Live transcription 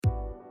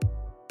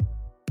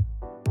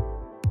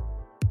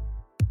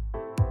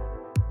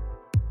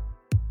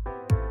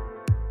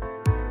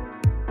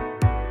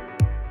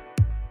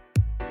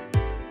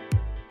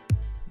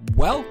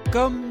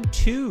Welcome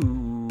to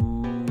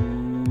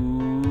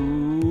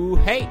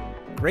Hey,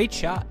 Great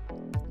Shot.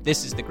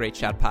 This is the Great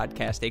Shot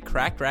Podcast, a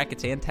Cracked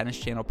Racquets and Tennis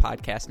Channel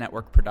Podcast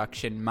Network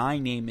production. My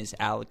name is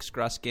Alex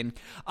Gruskin.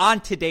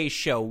 On today's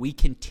show, we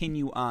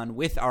continue on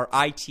with our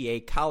ITA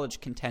College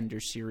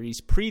Contender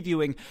Series,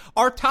 previewing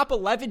our top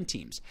 11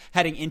 teams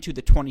heading into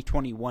the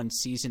 2021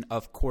 season.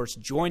 Of course,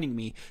 joining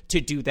me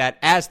to do that,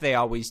 as they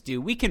always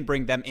do, we can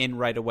bring them in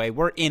right away.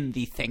 We're in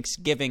the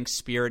Thanksgiving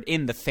spirit,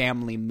 in the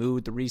family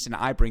mood. The reason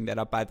I bring that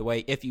up, by the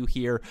way, if you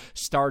hear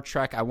Star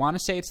Trek, I want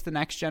to say it's The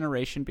Next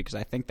Generation, because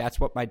I think that's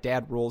what my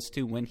dad rolls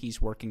to when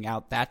he's working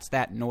out. That's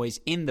that noise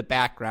in the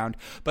background.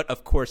 But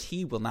of course,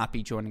 he will not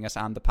be joining us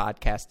on the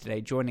podcast today.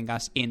 Joining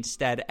us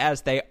instead,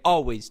 as they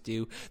always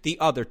do, the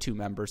other two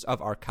members of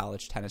our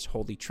college tennis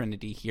holy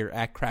trinity here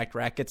at Cracked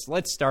Racquets.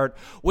 Let's start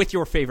with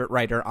your favorite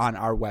writer on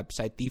our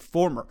website, the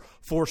former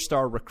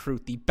four-star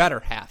recruit, the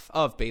better half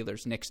of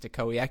Baylor's Nick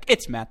Stachowiak.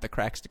 It's Matt the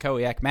Crack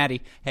Stachowiak.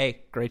 Matty,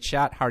 hey, great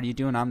shot. How are you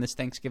doing on this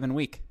Thanksgiving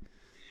week?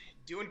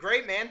 Doing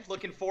great, man.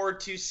 Looking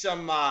forward to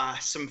some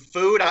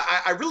food.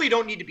 I really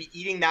don't need to be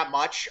eating that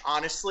much,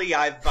 honestly.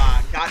 I've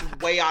gotten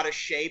way out of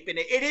shape, and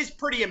it is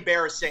pretty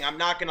embarrassing. I'm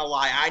not going to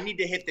lie. I need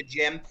to hit the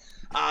gym,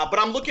 but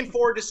I'm looking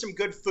forward to some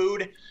good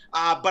food.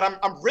 But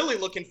I'm really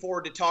looking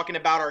forward to talking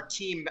about our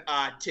team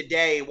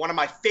today, one of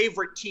my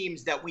favorite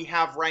teams that we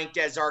have ranked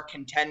as our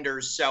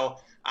contenders. So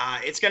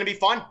it's going to be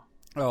fun.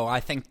 Oh, I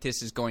think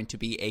this is going to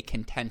be a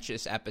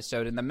contentious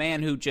episode, and the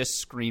man who just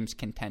screams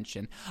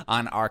contention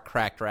on our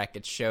Cracked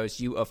Racquets shows,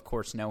 you of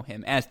course know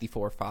him as the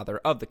forefather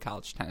of the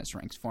College Tennis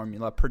Ranks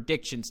formula,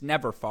 predictions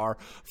never far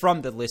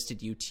from the listed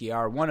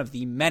UTR, one of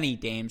the many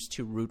dames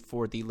to root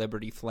for the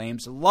Liberty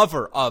Flames,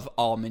 lover of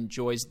almond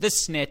joys, the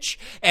snitch,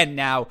 and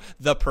now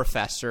the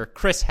professor,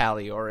 Chris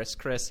Halioris.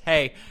 Chris,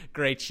 hey,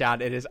 great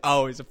shot. It is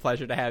always a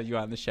pleasure to have you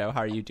on the show.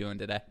 How are you doing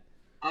today?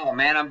 Oh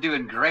man, I'm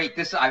doing great.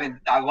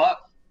 I love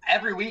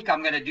every week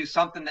I'm going to do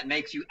something that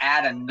makes you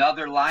add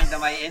another line to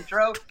my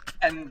intro,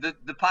 and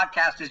the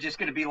podcast is just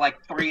going to be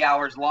like 3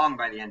 hours long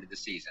by the end of the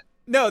season.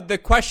 No, the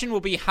question will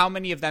be how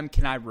many of them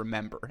can I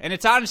remember? And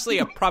it's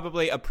honestly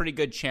probably a pretty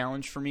good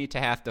challenge for me to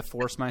have to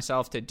force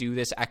myself to do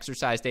this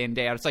exercise day in,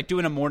 day out. It's like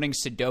doing a morning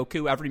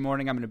Sudoku. Every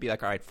morning I'm going to be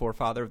like, all right,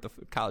 forefather of the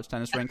College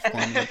Tennis Ranks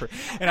formula.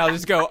 And I'll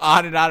just go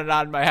on and on and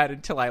on in my head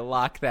until I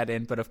lock that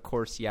in. But of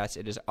course, yes,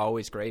 it is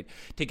always great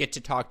to get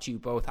to talk to you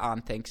both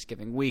on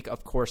Thanksgiving week.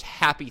 Of course,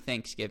 happy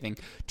Thanksgiving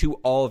to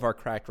all of our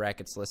Cracked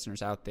Racquets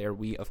listeners out there.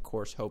 We, of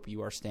course, hope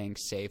you are staying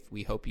safe.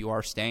 We hope you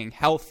are staying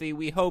healthy.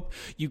 We hope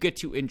you get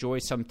to enjoy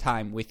some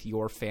time with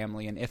your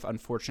family, and if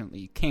unfortunately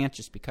you can't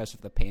just because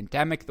of the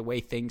pandemic, the way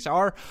things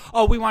are,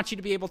 we want you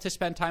to be able to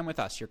spend time with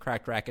us, your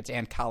Cracked Racquets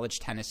and college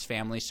tennis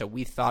family. So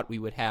we thought we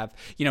would have,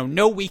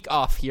 no week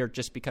off here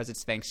just because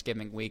it's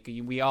Thanksgiving week.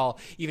 We all,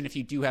 even if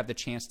you do have the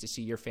chance to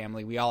see your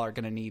family, we all are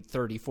going to need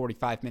 30,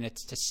 45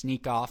 minutes to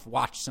sneak off,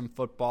 watch some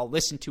football,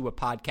 listen to a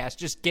podcast,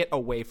 just get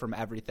away from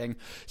everything.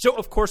 So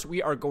of course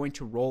we are going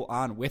to roll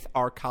on with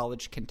our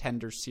College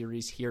Contender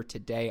Series here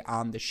today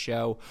on the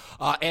show,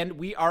 and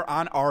we are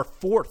on our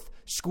fourth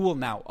school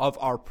now of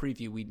our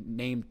preview. We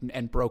named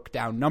and broke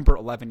down number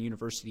 11,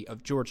 University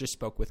of Georgia,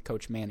 spoke with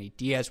Coach Manny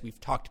Diaz. We've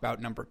talked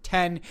about number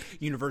 10,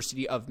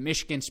 University of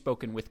Michigan,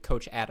 spoken with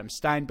Coach Adam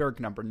Steinberg.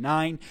 Number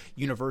 9,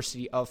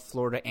 University of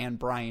Florida and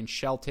Brian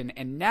Shelton.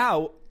 And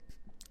now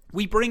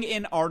we bring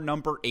in our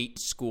number 8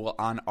 school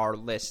on our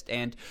list.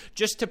 And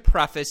just to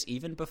preface,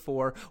 even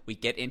before we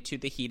get into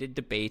the heated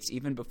debates,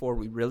 even before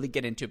we really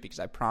get into it, because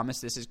I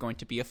promise this is going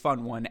to be a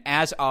fun one,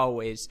 as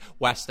always,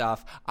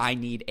 Westoff, I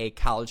need a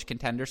college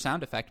contender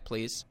sound effect,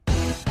 please.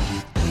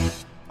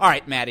 All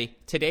right, Maddie,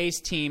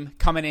 today's team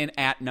coming in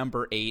at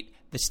number 8,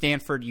 the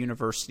Stanford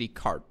University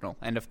Cardinal.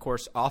 And of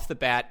course, off the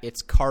bat,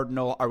 it's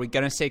Cardinal. Are we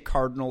going to say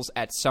Cardinals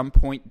at some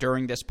point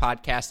during this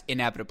podcast?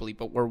 Inevitably,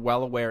 but we're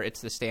well aware it's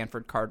the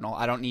Stanford Cardinal.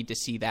 I don't need to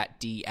see that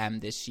DM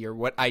this year.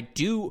 What I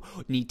do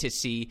need to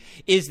see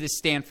is the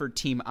Stanford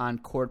team on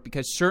court,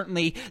 because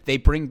certainly they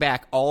bring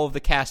back all of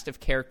the cast of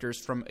characters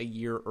from a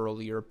year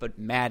earlier. But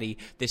Maddie,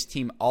 this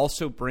team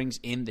also brings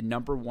in the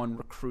number 1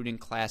 recruiting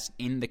class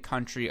in the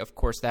country. Of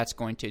course, that's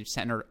going to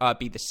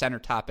be the center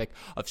topic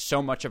of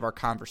so much of our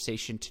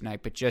conversation tonight.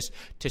 But just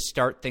to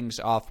start things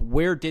off,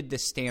 where did the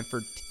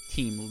Stanford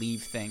team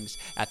leave things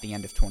at the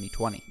end of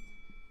 2020?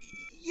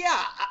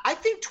 Yeah, I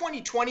think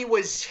 2020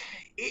 was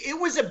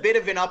a bit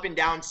of an up and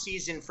down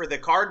season for the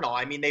Cardinal.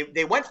 I mean,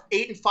 they went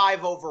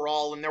 8-5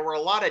 overall, and there were a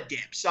lot of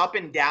dips up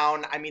and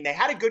down. I mean, they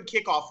had a good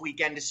kickoff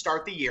weekend to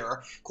start the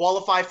year,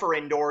 qualify for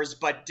indoors,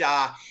 but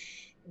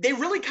they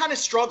really kind of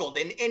struggled.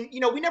 And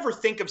we never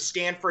think of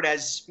Stanford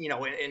as,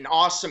 an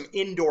awesome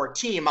indoor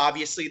team.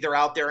 Obviously, they're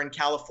out there in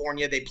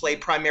California. They play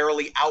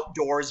primarily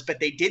outdoors, but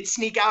they did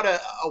sneak out a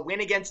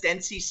win against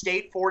NC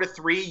State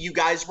 4-3. You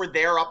guys were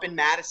there up in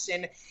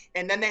Madison.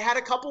 And then they had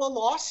a couple of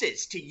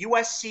losses to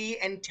USC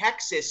and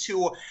Texas,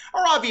 who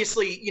are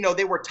obviously,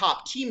 they were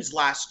top teams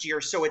last year,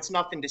 so it's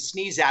nothing to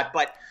sneeze at.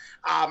 But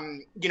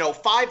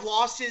 5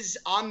 losses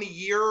on the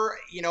year,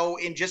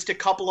 in just a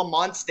couple of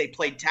months. They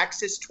played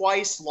Texas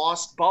twice,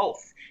 lost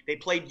both. They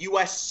played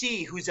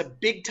USC, who's a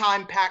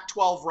big-time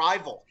Pac-12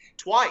 rival,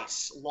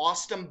 twice,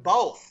 lost them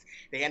both.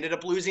 They ended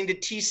up losing to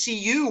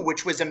TCU,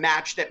 which was a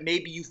match that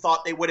maybe you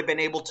thought they would have been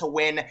able to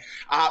win.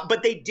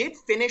 But they did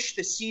finish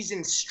the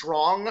season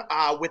strong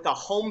with a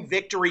home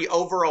victory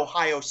over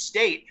Ohio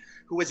State,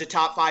 who was a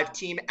top 5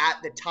 team at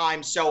the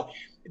time. So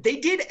they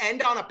did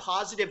end on a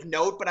positive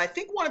note, but I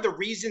think one of the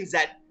reasons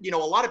that, a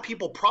lot of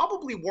people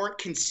probably weren't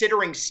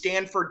considering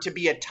Stanford to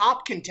be a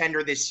top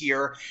contender this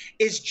year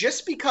is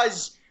just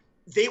because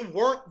they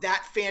weren't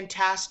that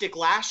fantastic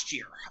last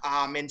year.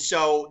 And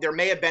so there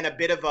may have been a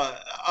bit of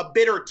a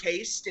bitter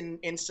taste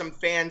in some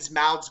fans'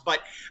 mouths, but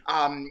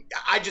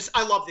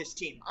I love this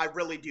team. I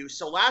really do.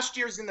 So last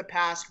year's in the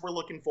past, we're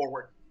looking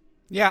forward.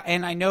 Yeah,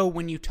 and I know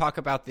when you talk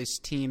about this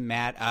team,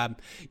 Matt,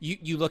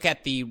 you look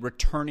at the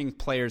returning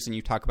players and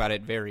you talk about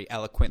it very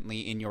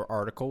eloquently in your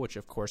article, which,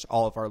 of course,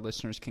 all of our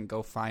listeners can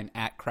go find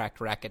at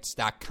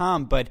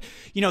crackedrackets.com. But,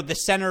 the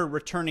center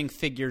returning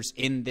figures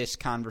in this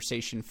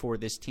conversation for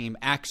this team,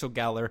 Axel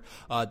Geller,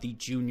 the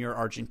junior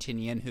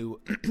Argentinian who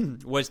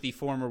was the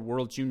former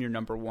world junior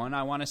number 1,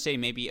 I want to say,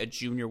 maybe a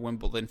junior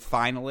Wimbledon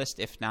finalist,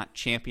 if not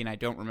champion. I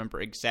don't remember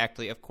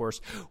exactly. Of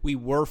course, we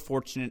were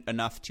fortunate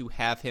enough to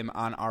have him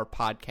on our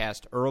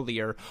podcast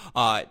earlier.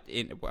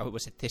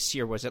 Was it this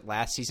year? Was it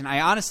last season?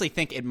 I honestly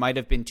think it might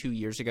have been 2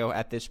 years ago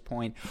at this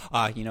point.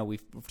 We're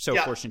so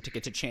fortunate to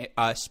get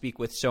to speak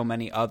with so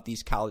many of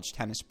these college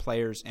tennis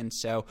players. And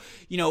so,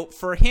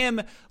 for him,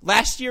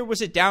 last year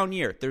was a down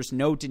year. There's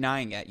no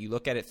denying it. You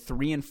look at it,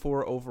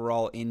 3-4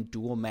 overall in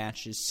dual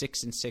matches,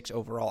 6-6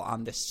 overall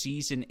on the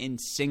season in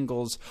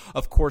singles.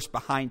 Of course,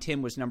 behind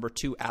him was number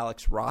 2,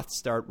 Alex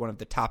Rothstart, one of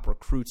the top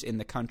recruits in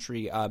the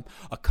country a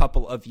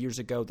couple of years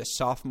ago, the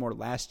sophomore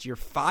last year,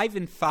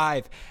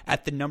 5-5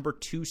 at the number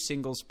 2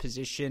 singles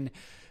position.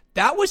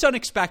 That was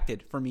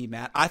unexpected for me,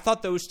 Matt. I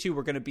thought those two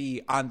were going to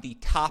be on the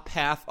top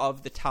half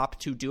of the top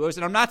 2 duos.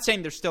 And I'm not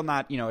saying they're still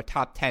not, a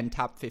top 10,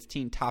 top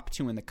 15, top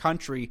 2 in the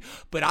country,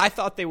 but I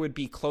thought they would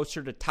be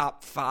closer to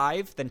top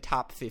 5 than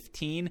top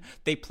 15.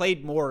 They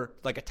played more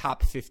like a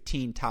top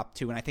 15, top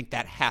 2, and I think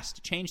that has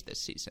to change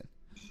this season.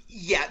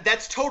 Yeah,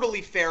 that's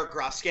totally fair,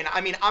 Gruskin. I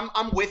mean,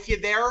 I'm with you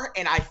there,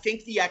 and I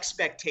think the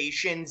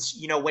expectations,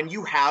 when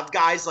you have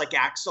guys like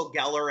Axel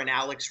Geller and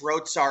Alex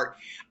Rothstart,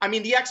 I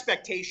mean, the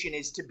expectation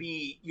is to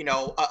be,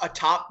 a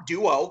top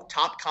duo,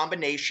 top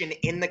combination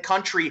in the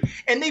country,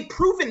 and they've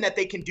proven that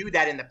they can do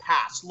that in the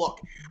past.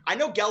 Look, I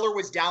know Geller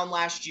was down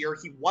last year.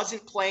 He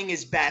wasn't playing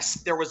his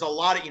best. There was a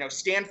lot of,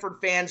 Stanford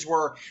fans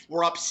were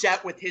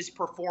upset with his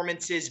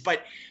performances,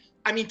 but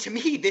I mean, to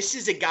me, this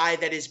is a guy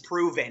that is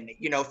proven,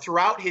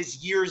 throughout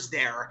his years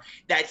there,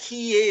 that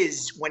he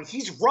is, when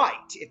he's right,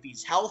 if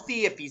he's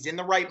healthy, if he's in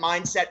the right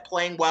mindset,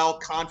 playing well,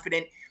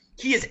 confident,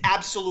 he is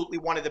absolutely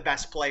one of the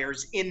best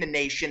players in the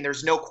nation.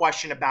 There's no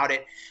question about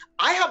it.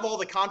 I have all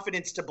the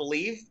confidence to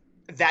believe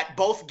that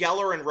both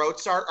Geller and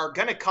Rothstart are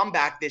going to come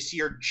back this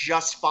year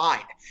just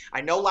fine.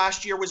 I know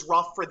last year was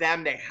rough for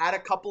them. They had a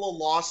couple of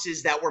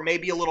losses that were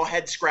maybe a little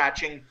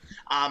head-scratching,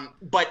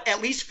 but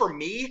at least for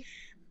me,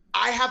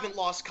 I haven't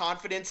lost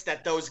confidence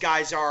that those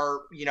guys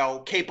are,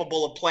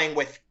 capable of playing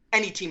with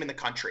any team in the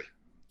country.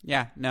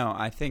 Yeah, no,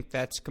 I think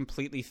that's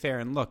completely fair.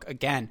 And look,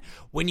 again,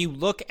 when you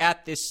look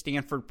at this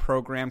Stanford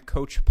program,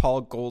 Coach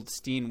Paul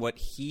Goldstein, what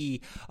he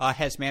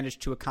has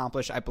managed to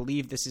accomplish, I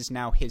believe this is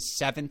now his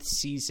 7th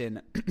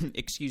season,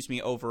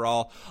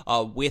 overall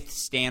with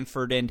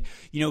Stanford. And,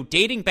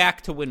 dating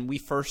back to when we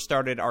first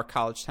started our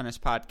college tennis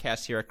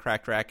podcast here at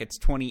Cracked Racquets,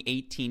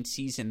 2018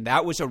 season,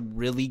 that was a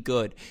really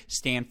good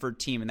Stanford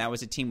team. And that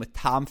was a team with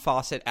Tom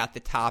Fawcett at the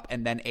top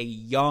and then a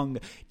young,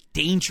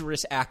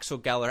 dangerous Axel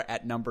Geller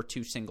at number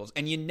 2 singles.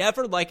 And you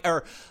never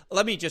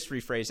let me just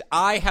rephrase.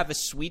 I have a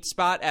sweet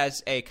spot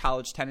as a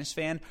college tennis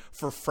fan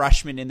for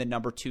freshmen in the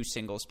number 2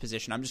 singles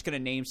position. I'm just going to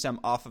name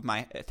some off of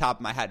my top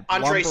of my head.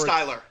 Andre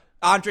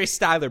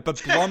Styler. But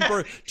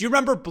Blumberg, do you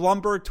remember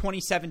Blumberg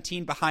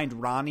 2017 behind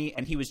Ronnie?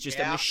 And he was just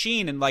a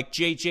machine. And like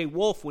J.J.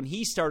 Wolf, when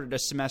he started a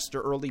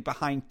semester early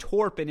behind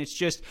Torp. And it's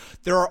just,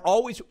 there are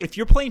always, if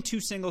you're playing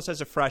 2 singles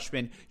as a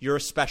freshman, you're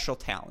a special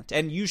talent.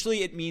 And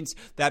usually it means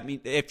that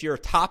if you're a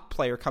top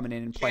player coming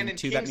in and playing Shannon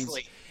 2,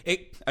 Kingsley. that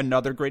means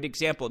another great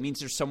example. It means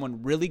there's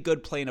someone really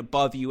good playing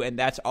above you, and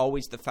that's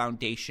always the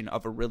foundation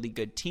of a really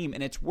good team.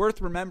 And it's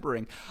worth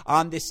remembering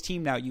on this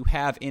team now you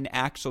have in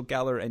Axel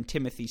Geller and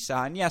Timothy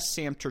Sa, and yes,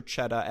 Sam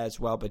Turchetta as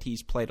well, but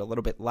he's played a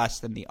little bit less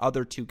than the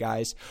other 2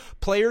 guys.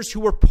 Players who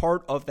were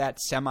part of that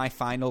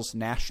semifinals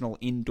national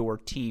indoor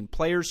team.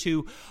 Players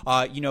who,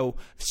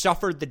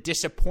 suffered the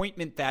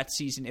disappointment that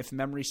season, if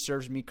memory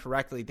serves me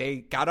correctly. They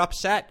got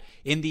upset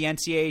in the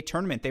NCAA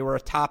tournament. They were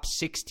a top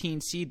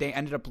 16 seed. They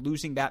ended up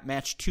losing that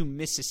match to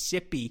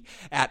Mississippi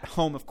at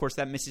home. Of course,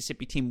 that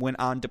Mississippi team went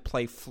on to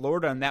play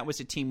Florida, and that was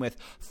a team with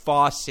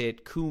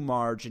Fawcett,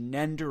 Kumar,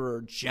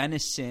 Janenderer,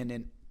 Jennison,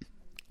 and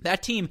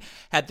that team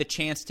had the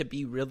chance to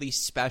be really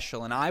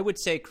special. And I would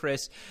say,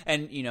 Chris,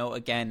 and,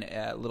 again,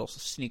 a little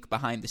sneak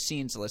behind the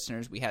scenes,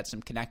 listeners, we had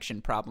some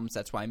connection problems.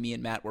 That's why me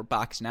and Matt were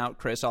boxing out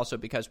Chris, also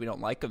because we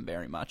don't like him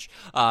very much.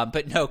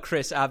 But no,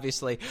 Chris,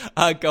 obviously,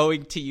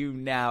 going to you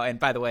now. And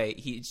by the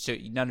way, so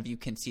none of you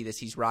can see this.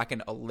 He's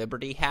rocking a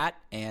Liberty hat,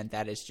 and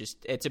that is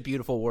it's a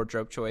beautiful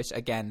wardrobe choice.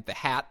 Again, the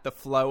hat, the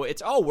flow,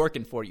 it's all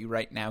working for you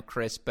right now,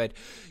 Chris. But,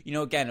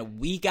 again,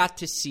 we got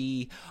to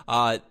see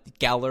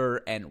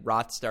Geller and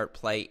Rothstart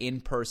play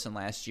in person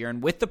last year,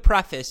 and with the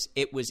preface,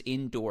 it was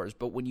indoors.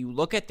 But when you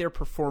look at their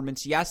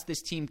performance, yes,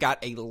 this team got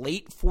a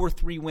late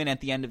 4-3 win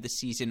at the end of the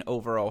season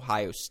over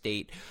Ohio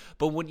State.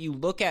 But when you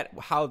look at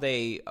how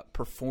they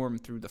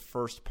performed through the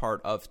first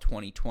part of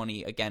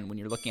 2020, again, when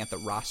you're looking at the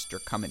roster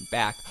coming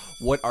back,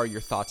 what are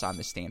your thoughts on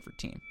the Stanford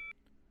team?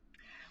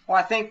 Well,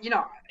 I think,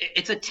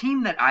 it's a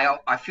team that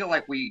I feel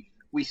like we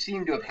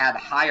seem to have had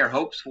higher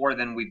hopes for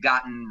than we've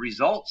gotten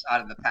results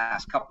out of the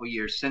past couple of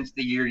years, since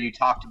the year you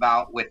talked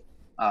about with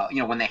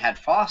when they had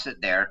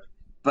Fawcett there.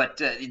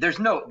 But there's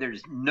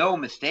no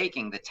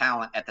mistaking the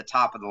talent at the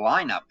top of the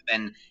lineup.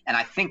 And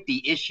I think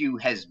the issue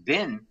has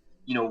been,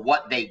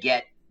 what they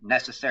get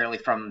necessarily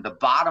from the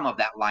bottom of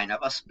that lineup,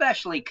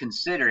 especially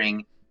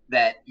considering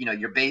that,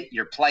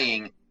 you're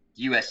playing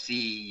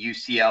USC,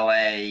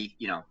 UCLA,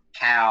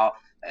 Cal,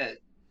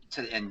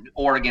 and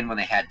Oregon when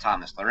they had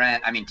Thomas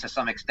Laurent. To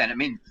some extent,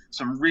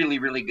 some really,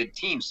 really good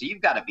teams. So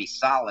you've got to be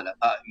solid,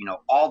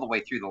 all the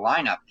way through the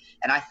lineup.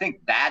 And I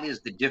think that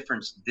is the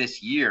difference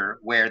this year,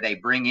 where they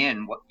bring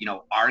in what,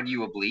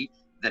 arguably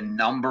the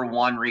number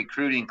one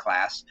recruiting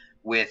class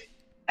with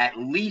at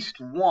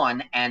least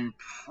one and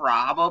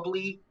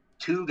probably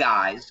two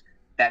guys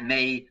that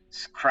may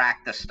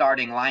crack the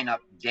starting lineup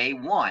day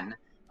one.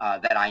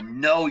 That I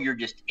know you're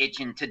just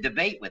itching to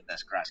debate with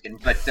us,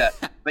 Kruskin.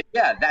 But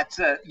yeah, that's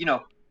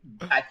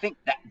I think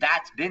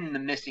that's been the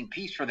missing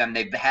piece for them.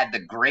 They've had the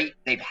great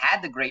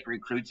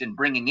recruits in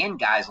bringing in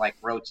guys like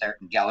Rothstart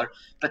and Geller,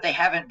 but they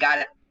haven't got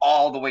it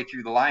all the way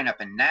through the lineup.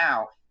 And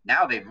now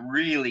they've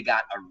really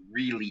got a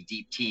really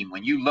deep team.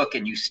 When you look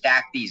and you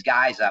stack these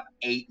guys up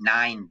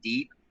 8-9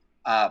 deep,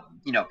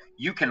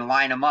 you can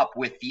line them up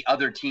with the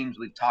other teams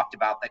we've talked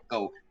about that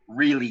go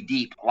really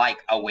deep, like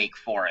a Wake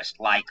Forest,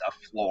 like a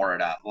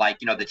Florida, like,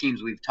 the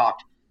teams we've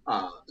talked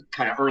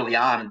kind of early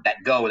on that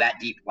go that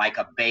deep, like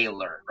a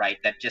Baylor, right?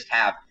 That just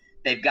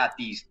they've got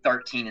these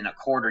 13 and a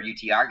quarter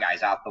UTR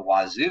guys out the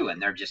wazoo,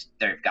 and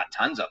they've got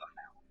tons of them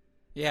now.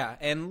 Yeah,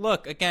 and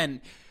look,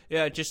 again,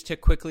 just to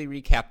quickly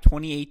recap,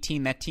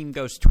 2018, that team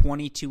goes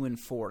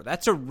 22-4.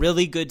 That's a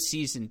really good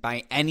season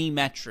by any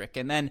metric.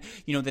 And then,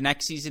 the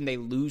next season they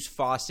lose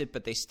Fawcett,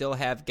 but they still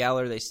have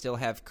Geller, they still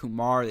have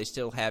Kumar, they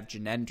still have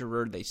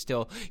Janenderer, they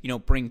still,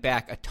 bring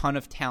back a ton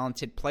of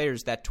talented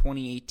players. That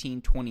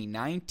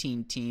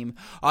 2018-2019 team,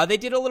 they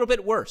did a little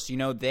bit worse.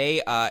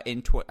 They,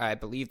 I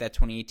believe that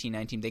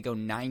 2018-19, they go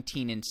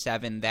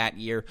 19-7 that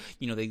year.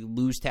 They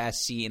lose to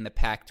SC in the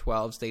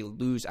Pac-12s. They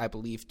lose, I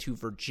believe, to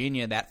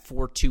Virginia, that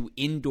 4-2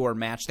 indoor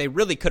match. They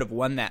really could have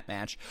won that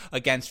match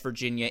against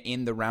Virginia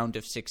in the round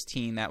of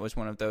 16. That was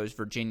one of those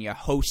Virginia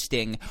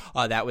hosting.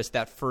 That was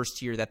that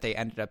first year that they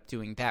ended up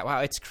doing that. Wow,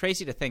 it's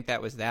crazy to think that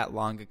was that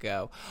long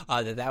ago,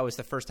 that was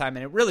the first time,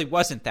 and it really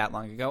wasn't that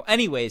long ago.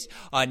 Anyways,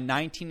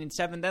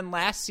 19-7. Then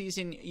last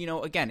season,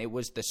 again, it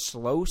was the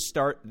slow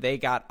start they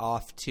got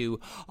off to,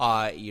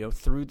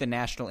 through the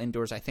national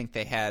indoors. I think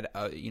they had,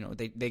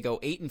 they go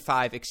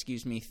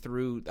 8-5,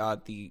 through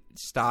the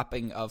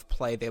stopping of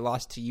play. They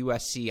lost to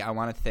USC. I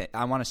want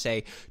to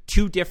say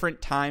 2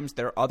 different times.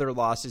 Their other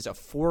losses, a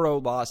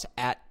 4-0 loss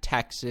at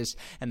Texas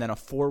and then a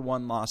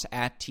 4-1 loss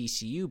at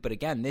TCU. But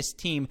again, this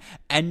team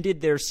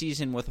ended their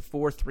season with a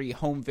 4-3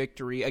 home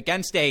victory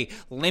against a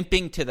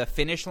limping to the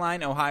finish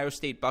line Ohio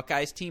State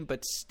Buckeyes team,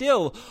 but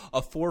still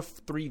a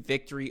 4-3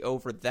 victory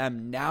over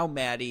them. Now,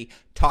 Maddie,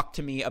 talk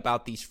to me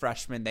about these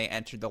freshmen they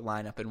entered the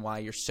lineup and why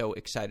you're so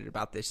excited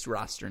about this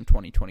roster in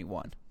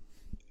 2021.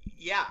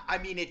 Yeah,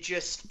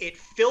 it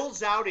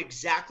fills out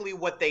exactly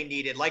what they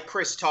needed. Like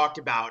Chris talked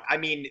about,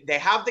 they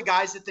have the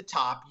guys at the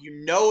top,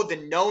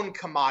 the known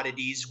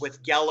commodities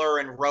with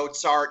Geller and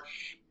Rothstart,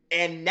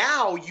 and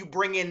now you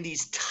bring in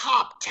these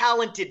top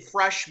talented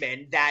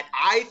freshmen that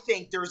I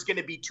think there's going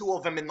to be 2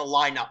 of them in the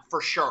lineup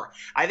for sure.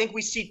 I think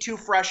we see 2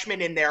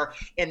 freshmen in there,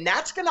 and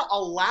that's going to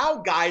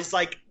allow guys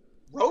like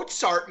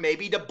Rothstart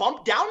maybe to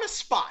bump down a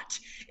spot,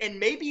 and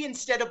maybe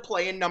instead of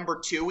playing number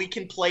 2, he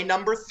can play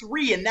number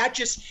 3. And that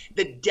just,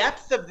 the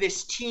depth of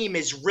this team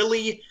is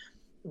really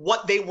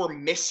what they were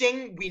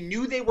missing. We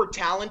knew they were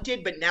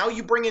talented, but now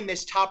you bring in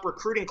this top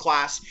recruiting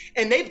class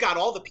and they've got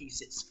all the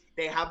pieces.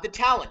 They have the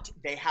talent,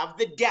 they have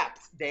the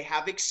depth, they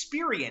have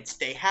experience,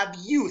 they have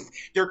youth.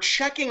 They're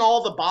checking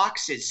all the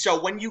boxes.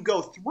 So when you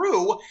go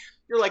through,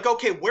 you're like,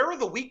 okay, where are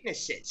the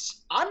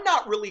weaknesses? I'm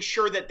not really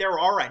sure that there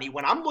are any.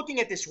 When I'm looking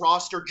at this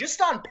roster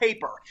just on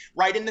paper,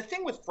 right? And the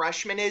thing with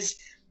freshmen is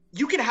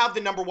you can have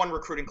the number 1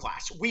 recruiting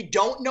class. We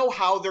don't know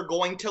how they're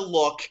going to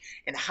look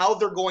and how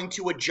they're going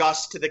to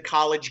adjust to the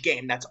college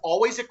game. That's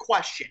always a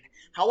question.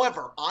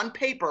 However, on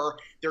paper,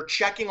 they're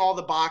checking all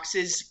the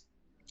boxes.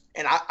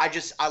 And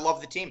I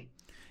love the team.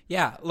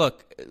 Yeah,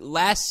 look,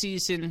 last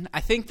season, I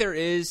think there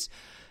is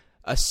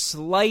a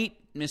slight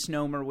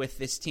misnomer with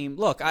this team.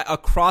 Look,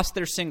 across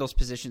their singles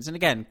positions, and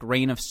again,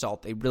 grain of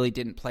salt, they really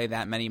didn't play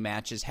that many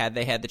matches. Had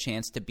they had the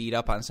chance to beat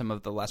up on some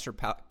of the lesser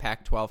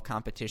Pac-12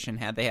 competition,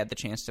 had they had the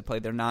chance to play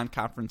their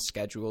non-conference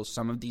schedules,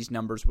 some of these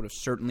numbers would have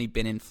certainly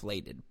been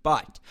inflated.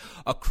 But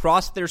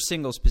across their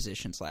singles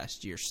positions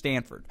last year,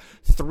 Stanford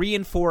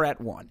 3-4 at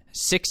 1,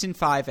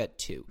 6-5 at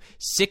 2,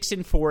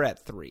 6-4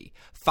 at 3,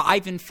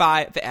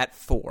 5-5 at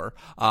 4,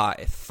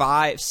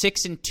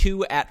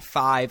 6-2 at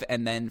 5,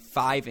 and then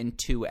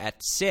 5-2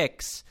 at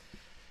 6.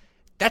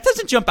 That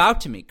doesn't jump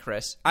out to me,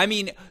 Chris. I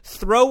mean,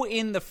 throw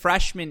in the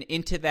freshmen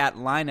into that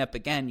lineup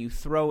again. You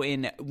throw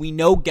in, we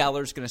know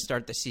Geller's going to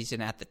start the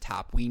season at the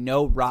top. We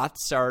know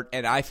Rothstart,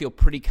 and I feel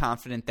pretty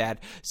confident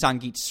that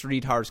Sangeet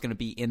Sridhar is going to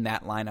be in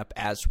that lineup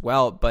as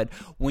well. But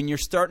when you're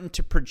starting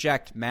to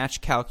project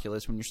match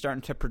calculus, when you're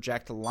starting to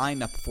project a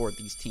lineup for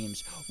these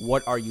teams,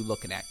 what are you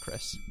looking at,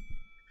 Chris?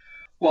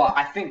 Well,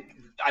 I think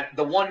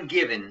the one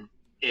given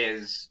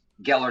is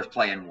Geller's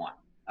playing one.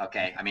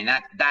 Okay, I mean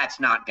that's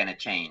not going to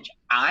change.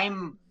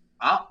 I'm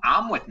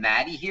with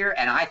Maddie here,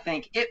 and I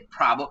think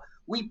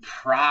we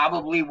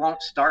probably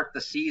won't start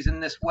the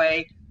season this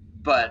way.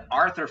 But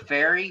Arthur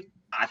Ferry,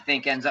 I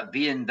think, ends up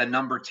being the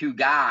number 2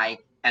 guy,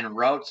 and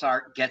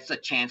Rothstart gets a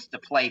chance to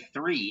play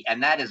 3,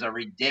 and that is a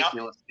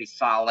ridiculously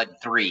solid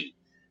 3.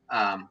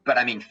 But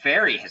I mean,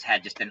 Ferry has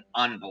had just an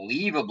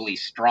unbelievably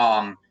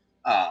strong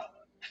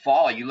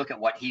fall. You look at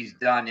what he's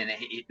done, and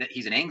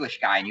he's an English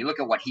guy, and you look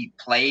at what he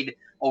played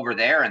over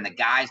there and the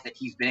guys that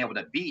he's been able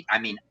to beat. I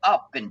mean,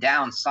 up and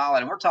down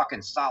solid, and we're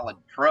talking solid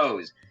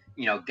pros.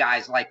 You know,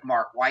 guys like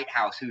Mark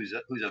Whitehouse, who's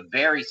a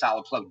very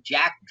solid pro.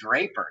 Jack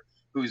Draper,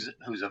 who's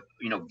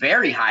a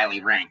very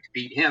highly ranked,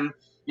 beat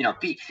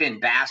Finn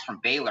Bass from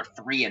Baylor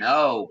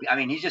 3-0. I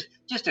mean, he's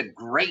just a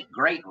great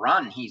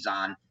run he's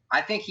on.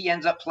 I think he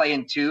ends up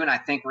playing 2, and I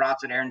think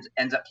Rothstart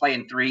ends up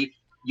playing 3.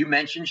 You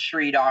mentioned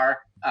Sridhar.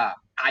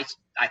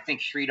 I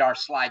think Sridhar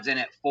slides in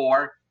at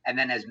 4. And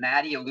then, as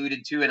Maddie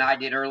alluded to, and I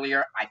did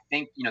earlier, I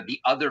think, the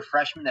other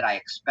freshman that I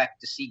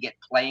expect to see get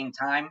playing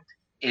time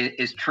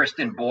is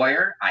Tristan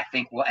Boyer. I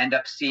think we'll end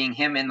up seeing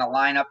him in the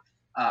lineup,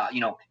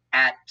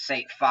 at,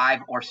 say,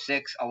 5 or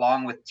 6,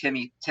 along with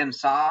Tim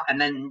Saw.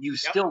 And then you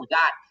still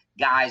got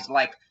guys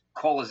like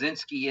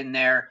Kolazinski in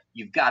there.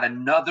 You've got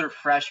another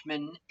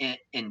freshman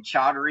in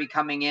Chaudhary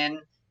coming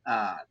in.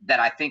 That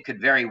I think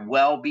could very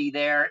well be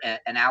there,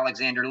 and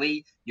Alexander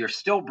Lee. You're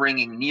still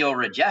bringing Neil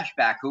Rajesh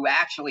back, who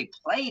actually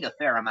played a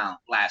fair amount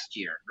last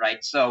year,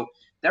 right? So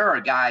there are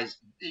guys,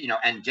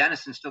 and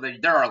Jennison's still there.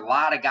 There are a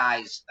lot of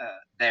guys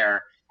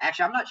there.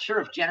 Actually, I'm not sure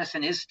if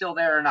Jennison is still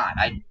there or not.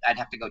 I'd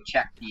have to go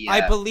check the.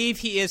 I believe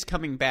he is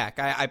coming back.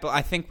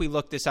 I think we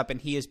looked this up, and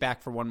he is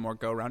back for one more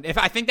go round.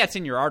 I think that's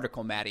in your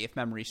article, Maddie, if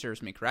memory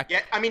serves me correct.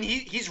 Yeah, I mean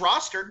he's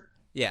rostered.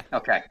 Yeah.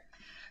 Okay.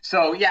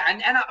 So, yeah,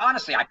 and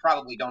honestly, I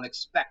probably don't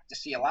expect to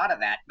see a lot of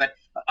that. But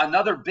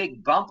another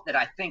big bump that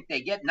I think they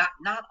get, not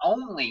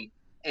only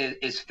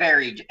is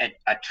Ferry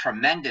a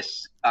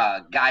tremendous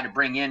guy to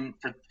bring in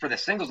for the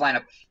singles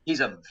lineup,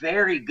 he's a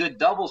very good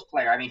doubles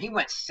player. I mean, he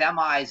went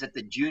semis at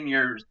the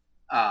juniors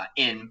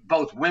in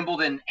both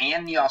Wimbledon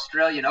and the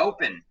Australian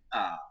Open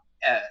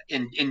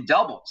in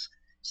doubles.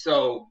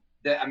 So,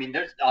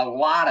 there's a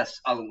lot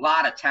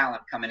of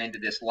talent coming into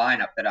this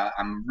lineup that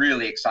I'm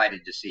really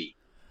excited to see.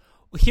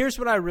 Here's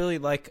what I really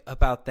like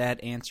about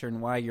that answer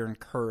and why you're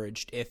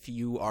encouraged if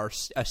you are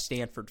a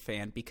Stanford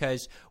fan,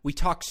 because we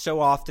talk so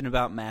often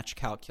about match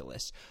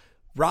calculus.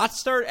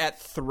 Rothstart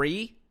at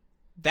 3,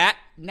 that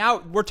now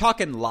we're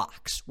talking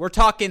locks. We're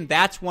talking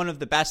that's one of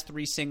the best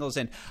 3 singles,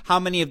 and how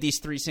many of these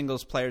 3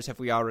 singles players have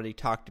we already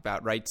talked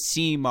about, right?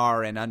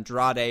 Seymour and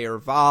Andrade or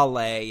Vale,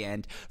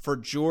 and for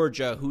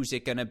Georgia, who's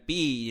it going to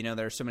be?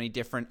 There's so many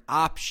different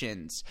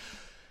options.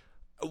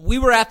 We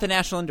were at the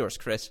National Indoors,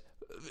 Chris.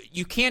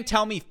 You can't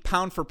tell me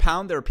pound for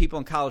pound there are people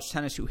in college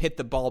tennis who hit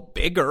the ball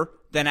bigger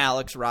than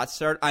Alex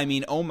Rothstart. I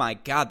mean, oh my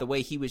God, the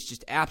way he was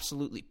just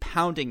absolutely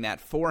pounding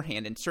that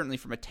forehand, and certainly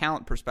from a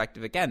talent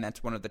perspective, again,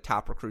 that's one of the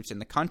top recruits in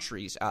the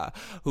country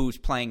who's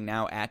playing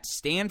now at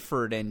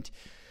Stanford. And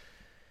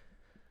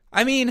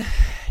I mean,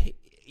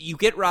 you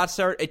get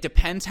Rothstart. It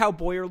depends how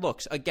Boyer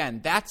looks.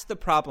 Again, that's the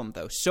problem,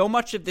 though. So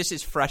much of this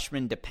is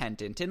freshman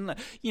dependent. And,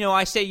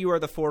 I say you are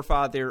the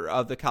forefather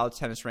of the college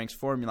tennis ranks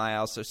formula. I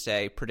also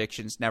say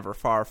predictions never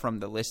far from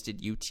the listed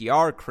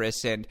UTR,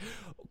 Chris. And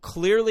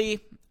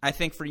clearly, I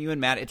think for you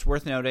and Matt, it's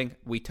worth noting,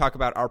 we talk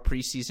about our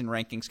preseason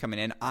rankings coming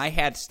in. I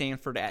had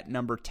Stanford at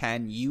number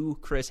 10. You,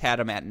 Chris, had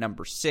them at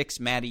number 6.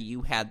 Maddie,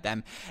 you had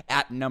them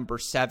at number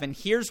 7.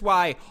 Here's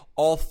why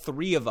all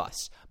 3 of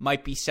us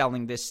might be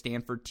selling this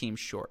Stanford team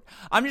short.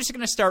 I'm just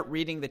going to start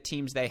reading the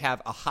teams they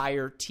have a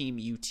higher team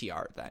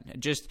UTR than.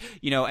 Just,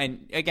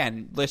 and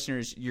again,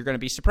 listeners, you're going to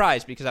be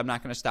surprised because I'm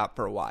not going to stop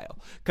for a while.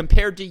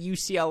 Compared to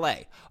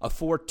UCLA, a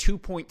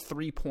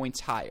 2.3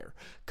 points higher.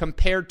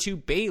 Compared to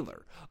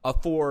Baylor,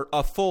 for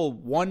a full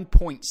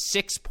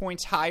 1.6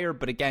 points higher,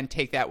 but again,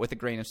 take that with a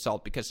grain of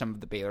salt because some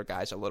of the Baylor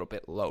guys are a little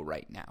bit low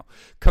right now.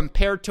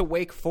 Compared to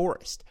Wake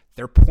Forest,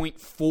 they're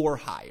 0.4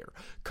 higher.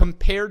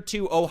 Compared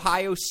to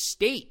Ohio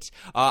State,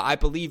 I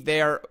believe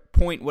they're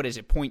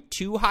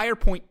 0.2 higher,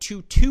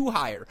 0.22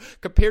 higher.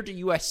 Compared to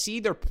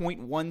USC, they're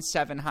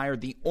 0.17 higher.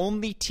 The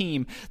only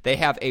team they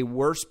have a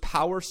worse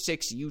Power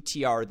 6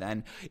 UTR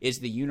than is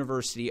the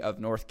University of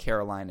North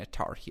Carolina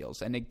Tar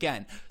Heels. And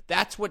again,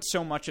 that's what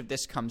so much of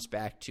this comes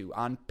back to.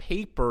 On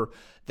paper,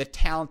 the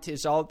talent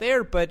is all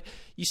there, but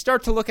you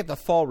start to look at the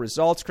fall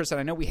results, Chris, and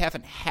I know we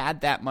haven't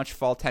had that much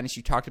fall tennis.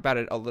 You talked about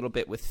it a little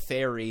bit with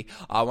Ferry.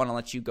 I want to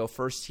let you go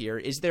first here.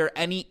 Is there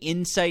any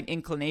insight,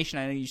 inclination?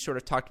 I know you sort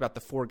of talked about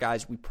the four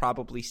guys we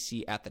probably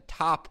see at the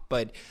top,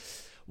 but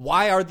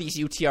why are these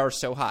UTRs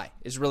so high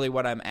is really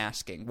what I'm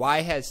asking.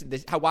 Why have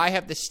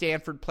the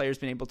Stanford players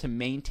been able to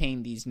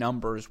maintain these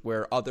numbers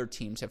where other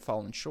teams have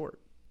fallen short?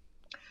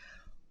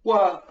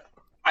 Well,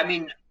 I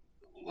mean,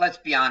 let's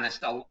be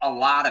honest, a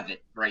lot of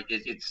it, right,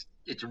 it's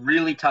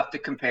really tough to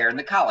compare, and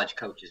the college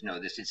coaches know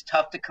this. It's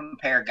tough to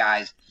compare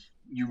guys.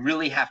 You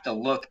really have to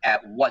look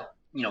at what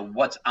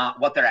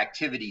their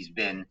activity's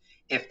been.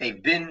 If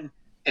they've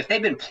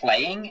been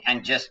playing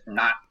and just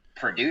not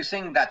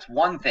producing, that's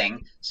one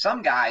thing.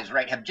 Some guys,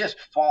 right, have just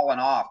fallen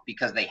off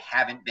because they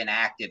haven't been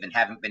active and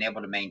haven't been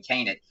able to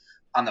maintain it.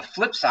 On the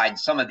flip side,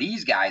 some of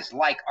these guys,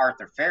 like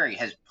Arthur Ferry,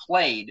 has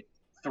played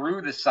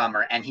through the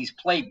summer and he's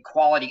played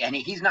quality, and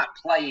he's not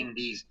playing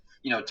these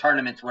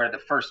tournaments where the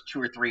first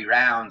 2 or 3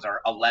 rounds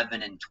are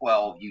 11 and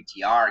 12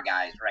 UTR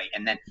guys, right?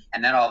 And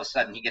then all of a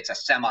sudden he gets a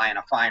semi and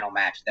a final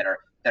match that are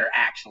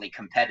actually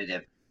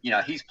competitive. He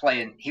was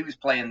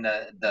playing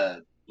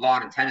the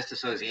Lawn and Tennis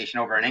Association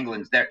over in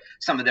England,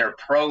 some of their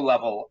pro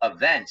level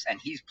events,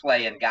 and he's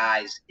playing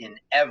guys in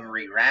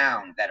every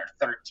round that are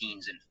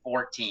 13s and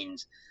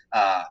 14s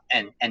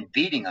and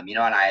beating them. And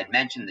I had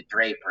mentioned the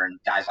Draper and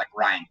guys like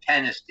Ryan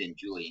Peniston,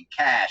 Julian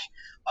Cash,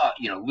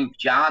 Luke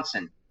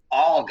Johnson,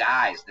 all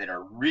guys that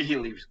are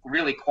really,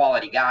 really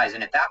quality guys.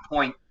 And at that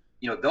point,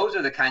 those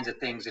are the kinds of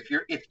things. If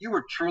you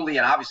were truly,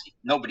 and obviously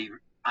nobody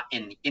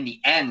in the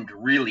end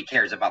really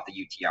cares about the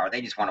UTR,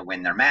 they just want to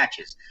win their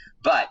matches.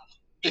 But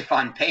if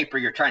on paper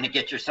you're trying to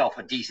get yourself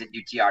a decent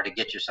UTR to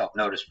get yourself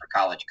noticed for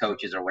college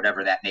coaches or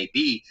whatever that may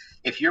be,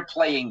 if you're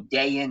playing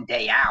day in,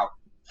 day out,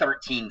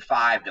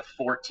 13-5 to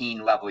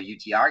 14 level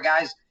UTR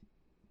guys,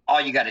 all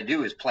you got to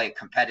do is play a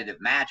competitive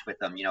match with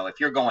them. If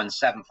you're going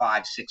 7-5,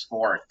 6-4,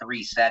 or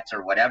 3 sets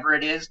or whatever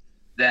it is,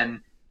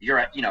 then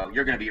you're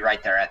going to be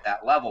right there at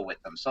that level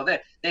with them. So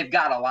they've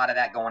got a lot of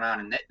that going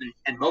on,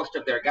 and most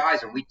of their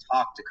guys. And we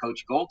talked to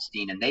Coach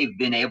Goldstein, and they've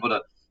been able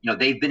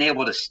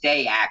to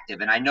stay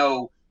active. And I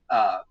know,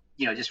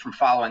 just from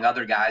following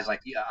other guys,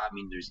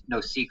 there's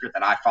no secret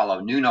that I follow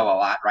Nuno a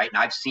lot, right? And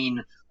I've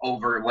seen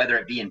over, whether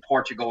it be in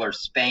Portugal or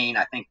Spain,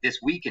 I think this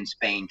week in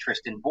Spain,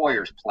 Tristan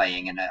Boyer's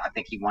playing, and I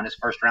think he won his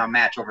first round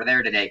match over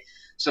there today.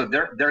 So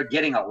they're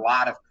getting a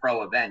lot of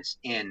pro events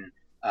in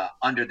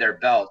under their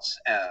belts,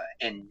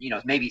 and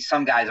maybe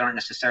some guys aren't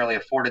necessarily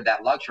afforded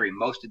that luxury.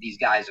 Most of these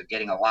guys are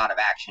getting a lot of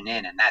action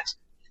in, and that's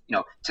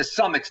to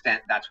some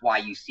extent, that's why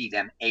you see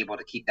them able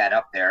to keep that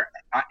up there.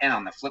 And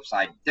on the flip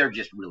side, they're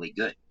just really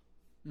good.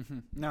 Mm-hmm.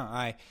 No,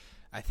 I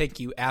think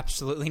you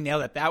absolutely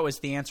nailed it. That was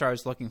the answer I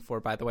was looking for,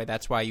 by the way.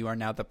 That's why you are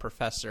now the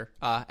professor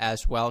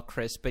as well,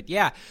 Chris. But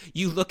yeah,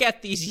 you look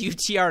at these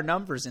UTR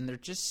numbers and they're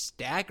just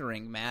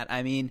staggering, Matt.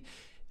 I mean,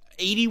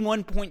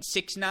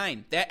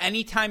 81.69. That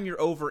anytime you're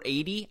over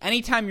 80,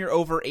 anytime you're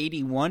over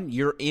 81,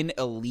 you're in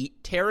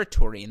elite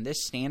territory. And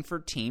this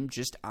Stanford team,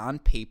 just on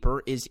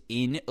paper, is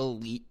in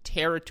elite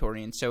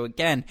territory. And so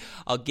again,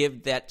 I'll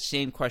give that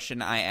same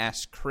question I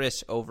asked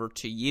Chris over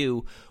to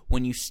you.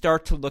 When you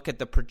start to look at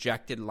the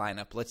projected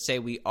lineup, let's say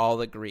we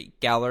all agree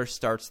Geller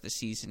starts the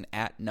season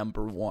at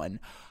number 1.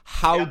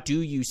 How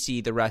do you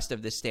see the rest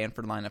of the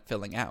Stanford lineup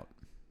filling out?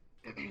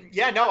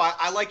 Yeah, no,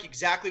 I like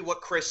exactly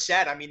what Chris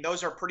said. I mean,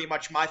 those are pretty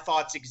much my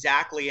thoughts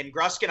exactly. And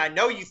Gruskin, I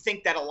know you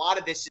think that a lot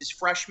of this is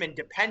freshman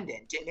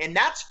dependent, and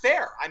that's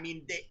fair. I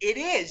mean, it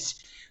is.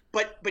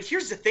 But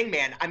here's the thing,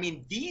 man. I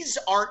mean, these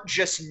aren't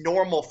just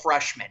normal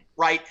freshmen,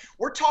 right?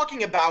 We're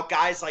talking about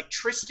guys like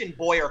Tristan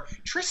Boyer.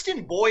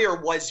 Tristan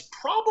Boyer was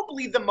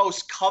probably the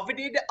most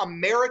coveted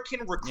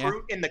American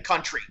recruit in the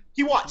country.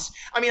 He was.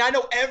 I mean, I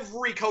know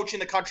every coach in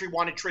the country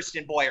wanted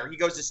Tristan Boyer. He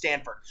goes to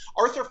Stanford.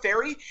 Arthur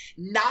Ferry,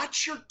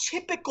 not your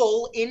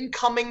typical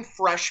incoming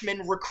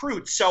freshman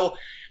recruit. So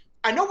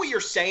I know what you're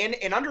saying,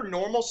 and under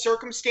normal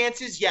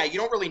circumstances, you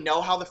don't really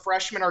know how the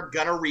freshmen are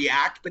going to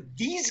react, but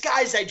these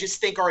guys I just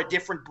think are a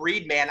different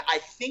breed, man. I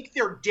think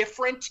they're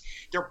different.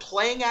 They're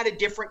playing at a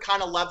different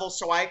kind of level,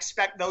 so I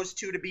expect those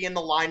two to be in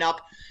the lineup.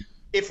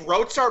 If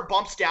Rotsar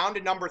bumps down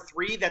to number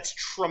 3, that's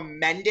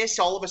tremendous.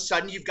 All of a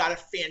sudden, you've got a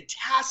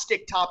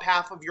fantastic top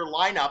half of your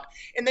lineup,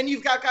 and then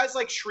you've got guys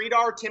like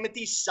Sridhar,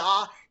 Timothy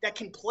Sa that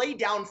can play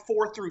down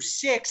 4 through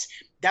 6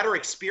 that are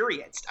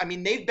experienced. I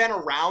mean, they've been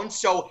around,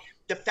 so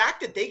the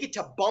fact that they get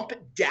to bump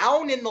it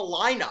down in the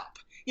lineup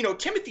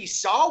Timothy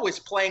Saw was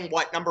playing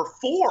number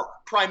 4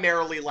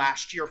 primarily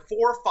last year, 4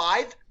 or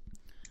 5.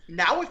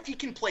 Now if he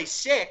can play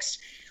 6,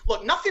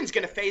 look, nothing's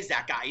going to faze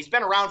that guy. He's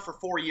been around for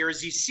 4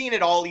 years. He's seen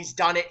it all. He's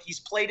done it. He's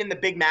played in the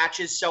big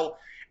matches. So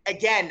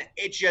again,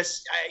 it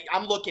just,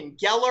 I'm looking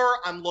Geller,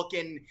 I'm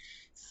looking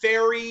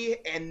Ferry,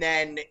 and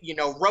then,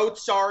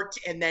 Rozart,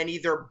 and then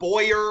either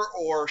Boyer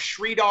or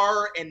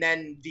Sridhar, and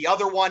then the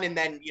other one, and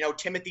then,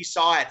 Timothy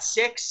Saw at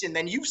 6. And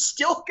then you've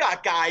still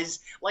got guys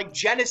like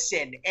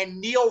Jennison and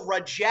Neil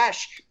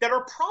Rajesh that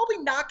are probably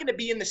not going to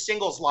be in the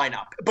singles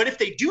lineup. But if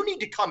they do need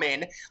to come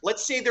in,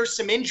 let's say there's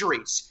some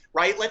injuries,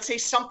 right? Let's say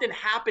something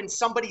happens,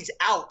 somebody's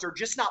out or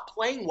just not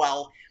playing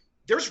well.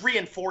 There's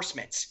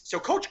reinforcements. So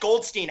Coach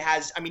Goldstein he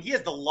has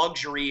the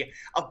luxury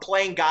of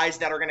playing guys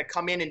that are going to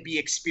come in and be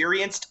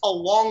experienced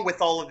along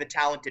with all of the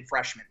talented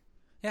freshmen.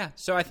 Yeah,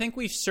 so I think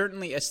we've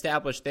certainly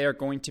established they are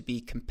going to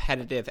be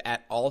competitive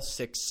at all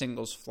 6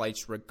 singles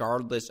flights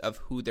regardless of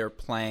who they're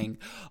playing.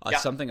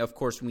 Something, of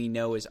course, we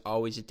know is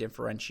always a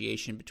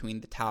differentiation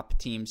between the top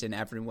teams and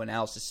everyone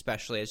else,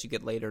 especially as you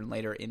get later and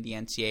later in the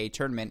NCAA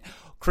tournament.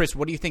 Chris,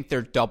 what do you think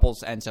their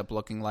doubles ends up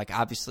looking like?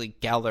 Obviously,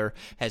 Geller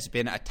has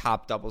been a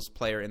top doubles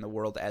player in the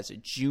world as a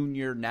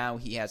junior. Now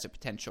he has a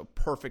potential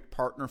perfect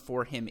partner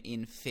for him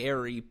in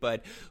Ferry,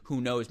 but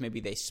who knows, maybe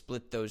they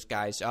split those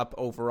guys up.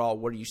 Overall,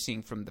 what are you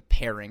seeing from the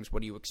pairings?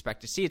 What do you expect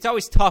to see? It's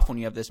always tough when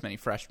you have this many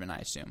freshmen, I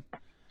assume.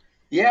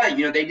 Yeah,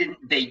 they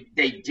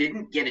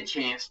didn't get a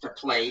chance to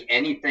play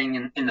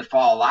anything in the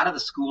fall. A lot of the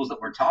schools that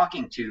we're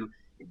talking to,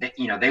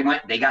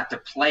 they got to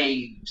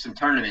play some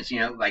tournaments,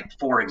 like,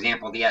 for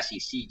example, the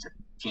SEC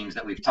teams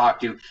that we've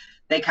talked to,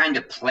 they kind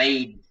of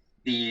played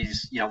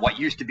these, what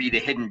used to be the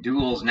hidden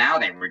duels. Now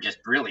they were just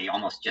really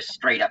almost just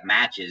straight up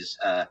matches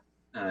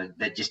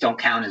that just don't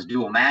count as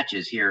dual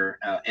matches here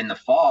in the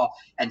fall.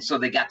 And so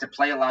they got to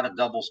play a lot of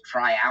doubles,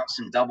 try out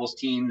some doubles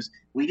teams.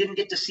 We didn't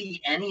get to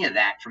see any of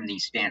that from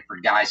these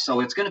Stanford guys.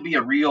 So it's going to be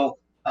a real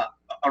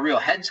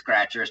head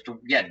scratcher as to,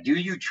 do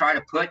you try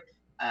to put,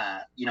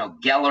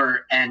 Geller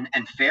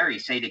and Ferry,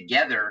 say,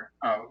 together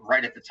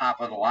right at the top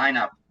of the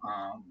lineup,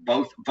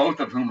 both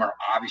of whom are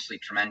obviously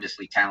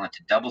tremendously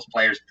talented doubles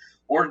players,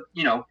 or,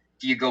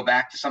 do you go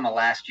back to some of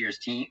last year's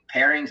team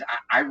pairings?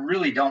 I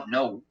really don't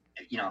know.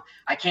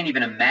 I can't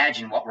even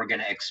imagine what we're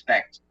going to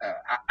expect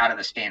out of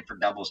the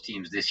Stanford doubles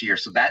teams this year.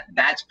 So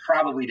that's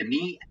probably, to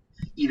me,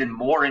 even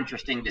more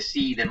interesting to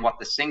see than what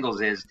the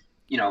singles is.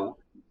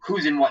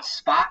 Who's in what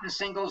spot in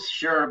singles?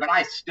 Sure. But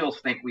I still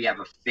think we have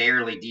a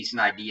fairly decent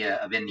idea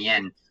of, in the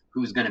end,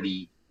 who's going to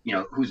be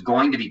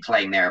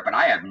playing there. But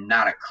I have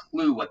not a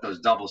clue what those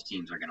doubles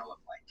teams are going to look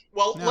like.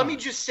 Well, Let me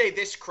just say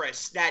this,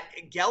 Chris, that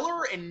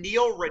Geller and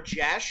Neil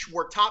Rajesh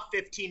were top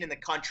 15 in the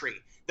country.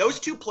 Those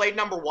two played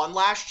number 1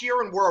 last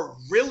year and were a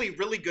really,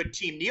 really good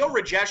team. Neil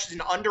Rajesh is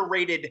an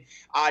underrated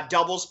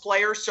doubles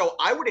player, so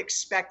I would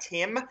expect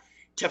him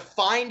to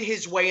find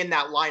his way in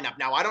that lineup.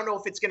 Now, I don't know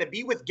if it's going to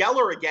be with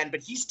Geller again,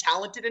 but he's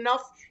talented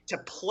enough to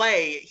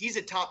play. He's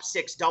a top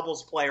 6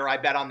 doubles player, I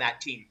bet, on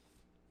that team.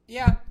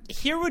 Yeah,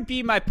 here would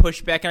be my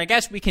pushback, and I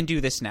guess we can do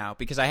this now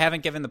because I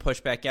haven't given the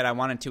pushback yet. I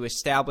wanted to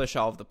establish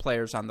all of the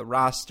players on the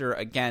roster,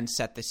 again,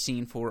 set the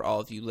scene for all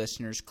of you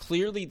listeners.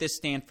 Clearly, this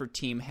Stanford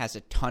team has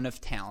a ton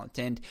of talent,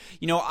 and,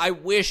 I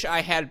wish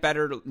I had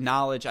better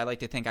knowledge. I like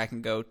to think I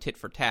can go tit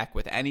for tat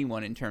with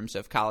anyone in terms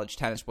of college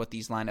tennis, what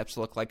these lineups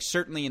look like.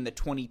 Certainly in the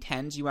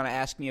 2010s, you want to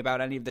ask me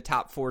about any of the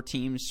top 4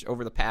 teams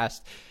over the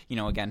past,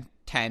 again,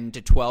 10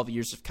 to 12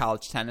 years of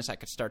college tennis, I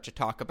could start to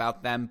talk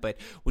about them, but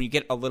when you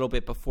get a little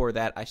bit before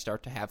that, I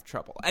start to have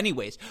trouble.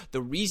 Anyways,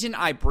 the reason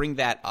I bring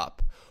that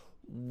up,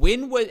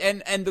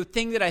 and the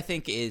thing that I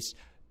think is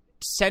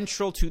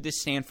central to the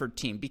Stanford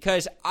team,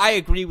 because I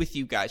agree with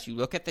you guys. You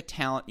look at the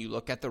talent, you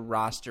look at the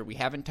roster. We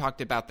haven't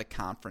talked about the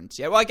conference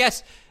yet. Well, I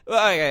guess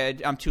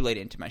I'm too late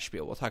into my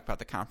spiel. We'll talk about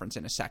the conference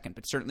in a second,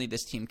 but certainly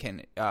this team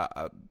can,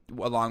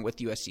 along with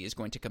USC, is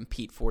going to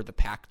compete for the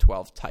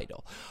Pac-12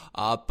 title.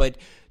 But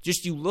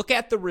just you look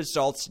at the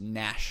results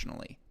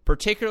nationally,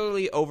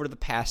 particularly over the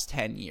past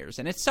 10 years.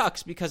 And it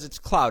sucks because it's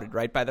clouded,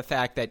 right, by the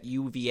fact that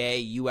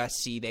UVA,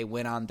 USC, they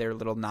went on their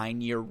little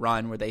 9-year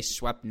run where they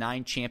swept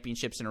 9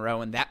 championships in a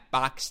row, and that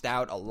boxed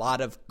out a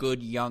lot of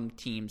good young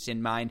teams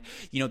in mind.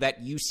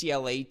 That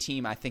UCLA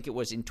team, I think it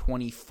was in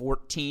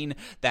 2014,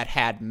 that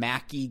had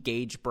Mackey,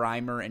 Gage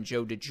Breimer, and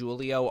Joe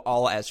DiGiulio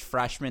all as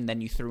freshmen.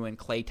 Then you threw in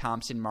Klay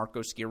Thompson,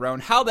 Marco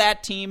Schiarone. How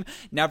that team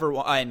never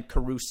 – and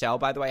Carousel,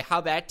 by the way.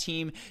 How that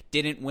team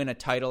didn't win a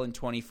title in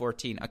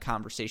 2014, a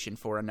conversation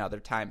for another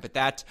time. But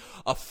that's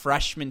a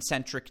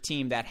freshman-centric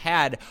team that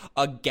had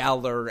a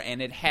Geller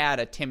and it had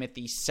a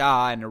Timothy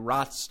Saw and a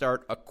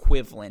Rothstart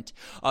equivalent.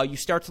 You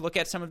start to look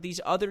at some of these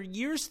other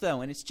years,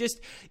 though, and it's just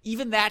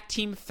even that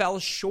team fell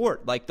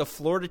short. Like the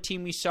Florida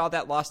team we saw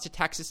that lost to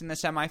Texas in the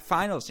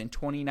semifinals in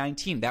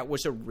 2019. That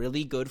was a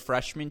really good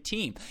freshman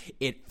team.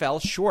 It fell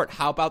short.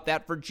 How about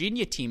that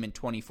Virginia team in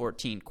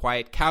 2014?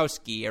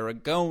 Kwiatkowski,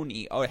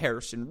 Aragoni,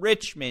 Harrison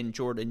Richmond,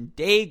 Jordan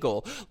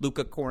Daigle,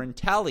 Luca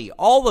Corantelli,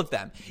 all of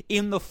them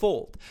in the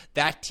fold.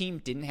 That team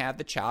didn't have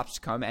the chops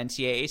come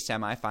NCAA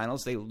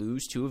semifinals. They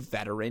lose to a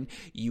veteran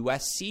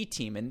USC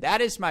team. And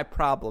that is my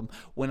problem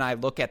when I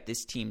look at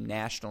this team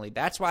nationally.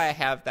 That's why I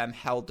have them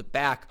held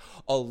back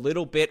a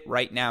little bit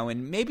right now.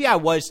 And maybe I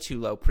was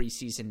too low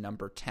preseason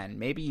number 10.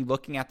 Maybe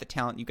looking at the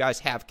talent, you guys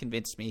have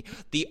convinced me.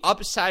 The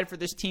upside for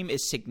this team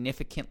is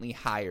significantly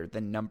higher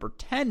than number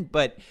 10.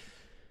 But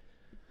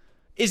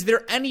is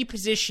there any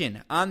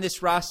position on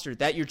this roster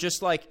that you're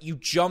just like, you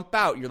jump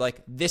out, you're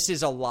like, this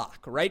is a lock,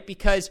 right?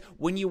 Because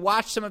when you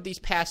watch some of these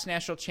past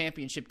national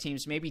championship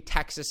teams, maybe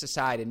Texas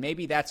aside, and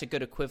maybe that's a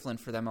good equivalent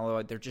for them,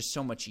 although they're just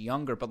so much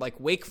younger, but like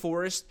Wake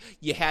Forest,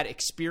 you had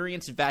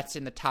experienced vets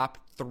in the top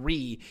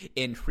 3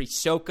 in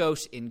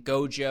Chrysokos, in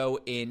Gojo,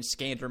 in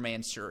Skander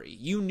Mansouri.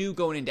 You knew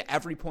going into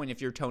every point,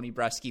 if you're Tony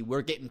Bresky,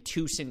 we're getting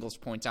 2 singles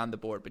points on the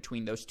board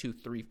between those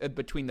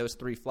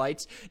 3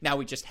 flights. Now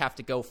we just have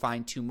to go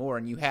find 2 more.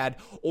 And you had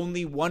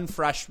only one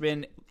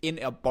freshman in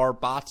a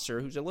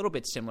Barbatzer, who's a little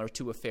bit similar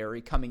to a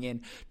Ferry, coming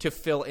in to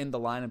fill in the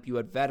lineup. You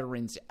had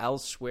veterans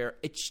elsewhere.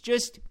 It's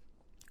just,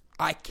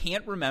 I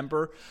can't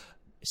remember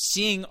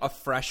seeing a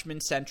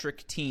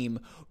freshman-centric team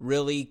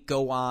really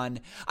go on.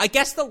 I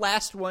guess the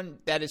last one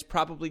that is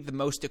probably the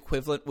most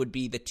equivalent would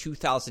be the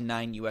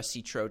 2009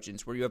 USC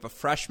Trojans, where you have a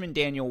freshman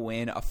Daniel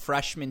Wynn, a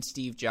freshman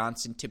Steve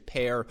Johnson to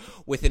pair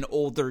with an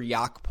older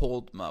Jaak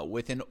Poldma,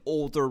 with an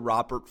older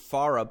Robert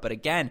Farah. But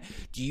again,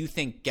 do you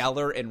think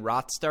Geller and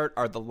Rothstart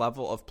are the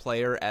level of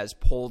player as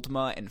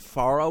Poldma and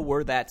Farah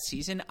were that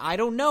season? I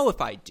don't know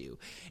if I do.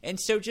 And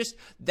so just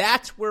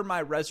that's where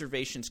my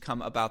reservations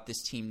come about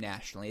this team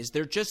nationally, is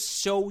they're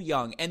just so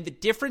young. And the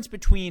difference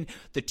between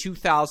the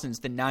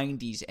 2000s, the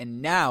 90s,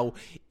 and now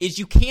is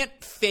you can't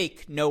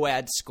fake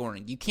no-ad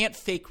scoring. You can't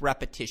fake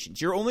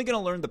repetitions. You're only going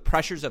to learn the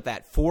pressures of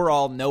that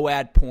 4-all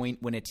no-ad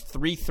point when it's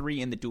 3-3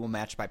 in the dual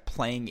match by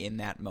playing in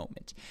that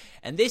moment.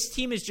 And this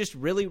team is just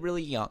really,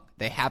 really young.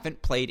 They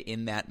haven't played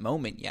in that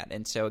moment yet.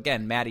 And so,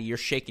 again, Maddie, you're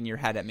shaking your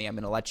head at me. I'm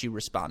going to let you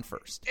respond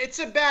first. It's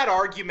a bad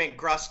argument,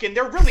 Gruskin.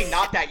 They're really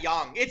not that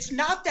young. It's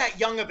not that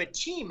young of a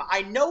team.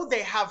 I know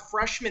they have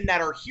freshmen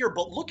that are here,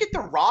 but look at the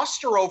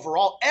roster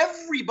overall.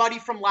 Everybody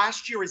from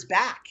last year is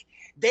back.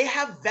 They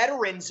have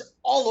veterans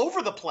all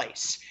over the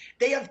place.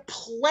 They have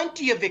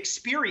plenty of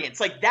experience.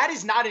 Like, that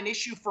is not an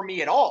issue for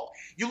me at all.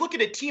 You look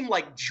at a team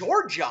like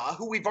Georgia,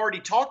 who we've already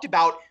talked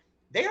about,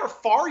 they are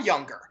far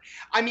younger.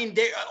 I mean,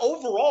 they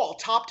overall,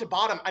 top to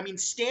bottom, I mean,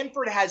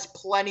 Stanford has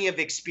plenty of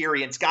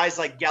experience. Guys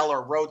like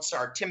Geller,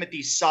 Rothsar,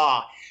 Timothy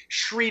Saw,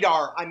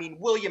 Sridhar, I mean,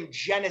 William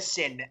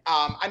Jennison.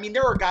 I mean,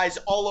 there are guys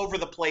all over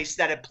the place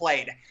that have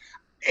played.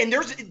 And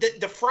there's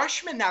the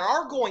freshmen that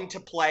are going to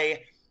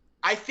play,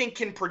 I think,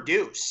 can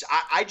produce.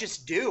 I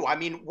just do. I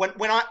mean,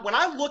 when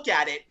I look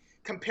at it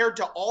compared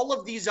to all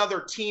of these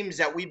other teams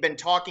that we've been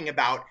talking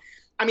about,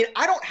 I mean,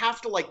 I don't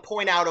have to like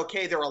point out,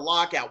 okay, they're a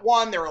lock at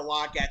 1, they're a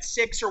lock at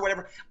 6 or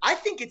whatever. I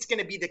think it's going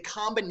to be the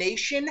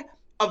combination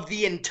of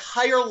the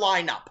entire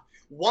lineup,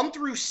 1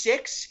 through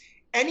 6.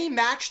 Any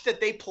match that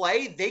they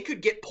play, they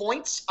could get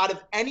points out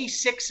of any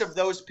 6 of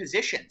those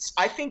positions.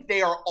 I think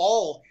they are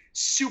all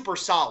super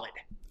solid.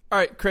 All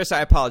right, Chris,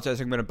 I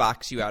apologize. I'm going to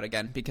box you out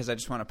again because I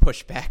just want to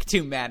push back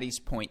to Maddie's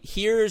point.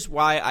 Here's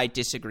why I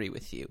disagree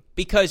with you.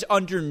 Because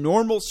under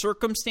normal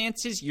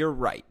circumstances, you're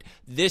right.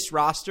 This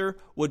roster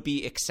would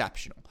be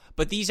exceptional.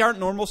 But these aren't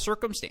normal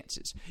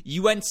circumstances.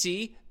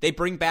 UNC, they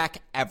bring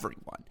back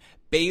everyone.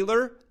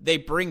 Baylor, they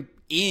bring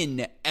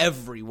in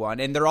everyone,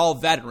 and they're all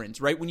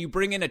veterans, right? When you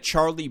bring in a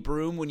Charlie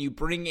Broom, when you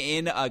bring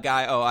in a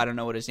guy, I don't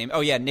know what his name,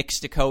 Nick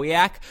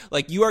Stakowiak,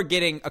 like you are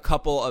getting a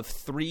couple of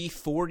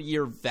 3-4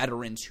 year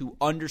veterans who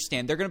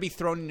understand. They're going to be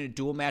thrown in a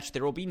dual match.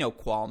 There will be no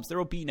qualms. There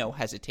will be no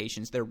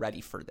hesitations. They're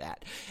ready for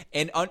that.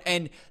 And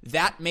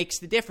that makes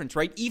the difference,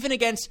 right? Even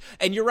against,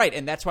 and you're right,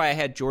 and that's why I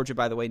had Georgia,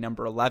 by the way,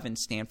 number 11,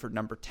 Stanford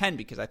number 10,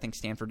 because I think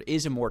Stanford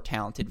is a more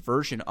talented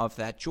version of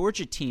that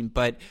Georgia team,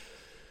 but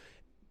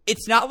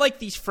it's not like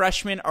these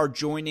freshmen are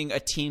joining a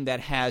team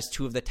that has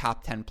 2 of the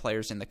top 10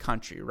 players in the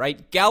country,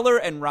 right? Geller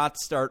and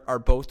Rothstart are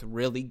both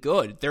really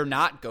good. They're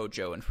not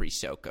Gojo and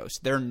Chrysokos.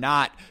 They're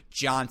not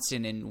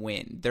Johnson and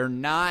Wynn. They're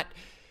not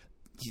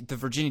 – the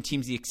Virginia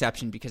team's the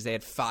exception because they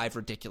had 5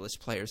 ridiculous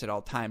players at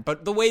all time.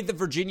 But the way the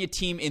Virginia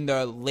team in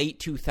the late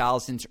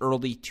 2000s,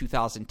 early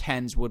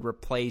 2010s would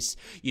replace,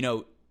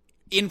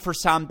 in for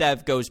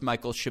Samdev goes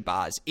Michael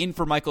Shabazz. In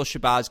for Michael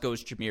Shabazz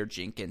goes Jameer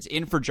Jenkins.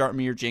 In for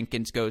Jameer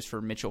Jenkins goes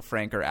for Mitchell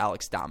Frank or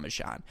Alex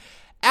Damajan.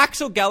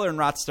 Axel Geller and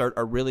Rothstart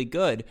are really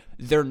good.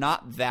 They're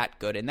not that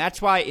good. And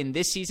that's why in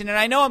this season, and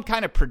I know I'm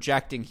kind of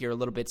projecting here a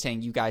little bit,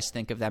 saying you guys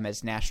think of them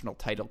as national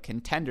title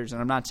contenders, and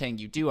I'm not saying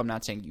you do. I'm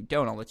not saying you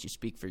don't. I'll let you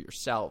speak for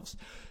yourselves.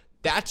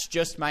 That's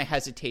just my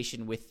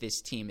hesitation with this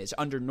team, is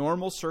under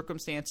normal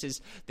circumstances,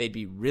 they'd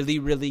be really,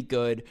 really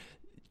good.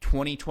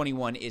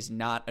 2021 is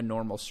not a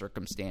normal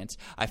circumstance.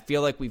 I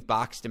feel like we've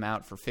boxed him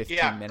out for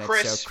 15 minutes.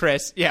 Chris, so,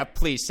 Chris,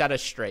 please set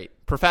us straight.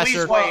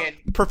 Professor, please weigh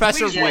in.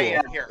 Professor Please weigh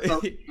in here.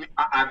 So,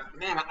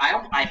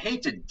 I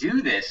hate to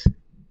do this,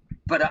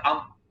 but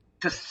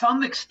to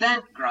some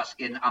extent,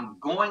 Gruskin, I'm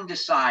going to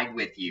side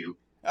with you.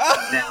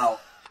 Now,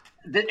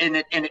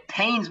 and it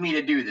pains me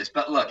to do this,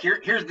 but look,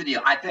 here's the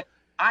deal. I think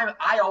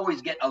I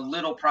always get a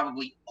little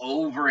probably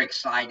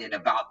overexcited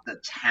about the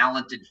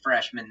talented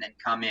freshmen that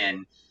come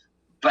in,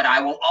 but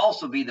I will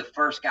also be the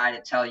first guy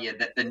to tell you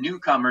that the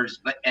newcomers,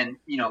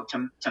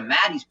 to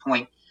Maddie's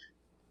point,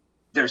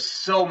 there's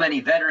so many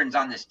veterans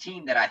on this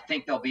team that I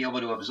think they'll be able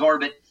to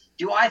absorb it.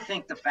 Do I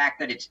think the fact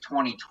that it's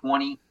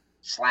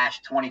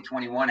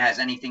 2020/2021 has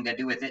anything to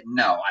do with it?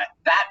 No,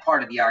 that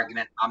part of the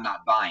argument I'm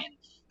not buying.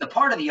 The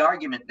part of the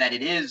argument that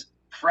it is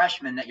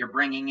freshmen that you're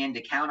bringing in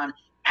to count on,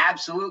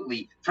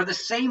 absolutely, for the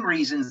same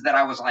reasons that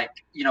I was like,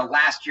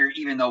 last year,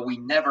 even though we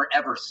never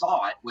ever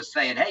saw it, was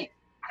saying, hey,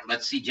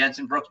 let's see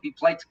Jensen Brooksby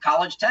play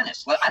college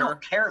tennis. I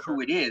don't care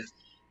who it is.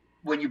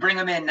 When you bring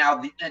them in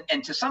now,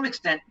 and to some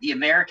extent, the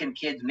American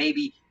kids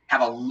maybe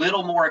have a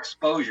little more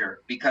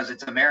exposure because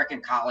it's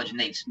American college and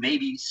they've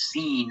maybe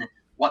seen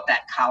what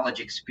that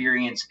college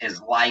experience is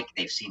like.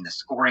 They've seen the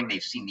scoring,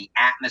 they've seen the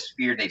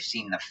atmosphere, they've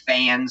seen the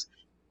fans.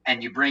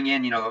 And you bring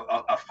in,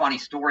 a funny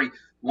story.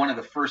 One of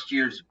the first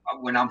years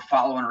when I'm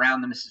following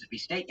around the Mississippi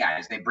State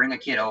guys, they bring a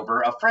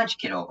French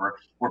kid over.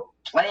 We're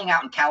playing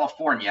out in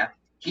California.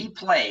 He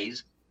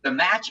plays. The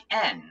match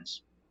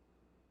ends.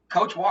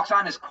 Coach walks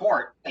on his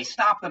court. They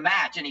stop the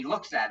match, and he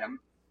looks at him,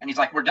 and he's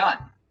like, we're done.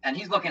 And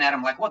he's looking at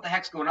him like, what the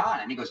heck's going on?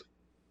 And he goes,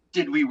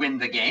 did we win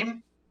the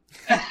game?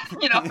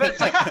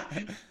 It's like,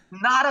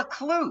 not a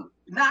clue.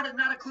 Not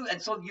a clue.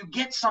 And so you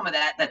get some of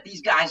that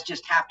these guys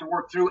just have to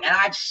work through. And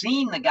I've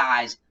seen the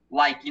guys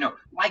like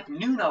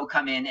Nuno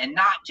come in and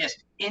not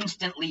just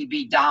instantly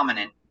be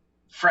dominant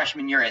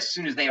freshman year as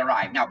soon as they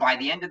arrive. Now, by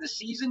the end of the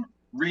season,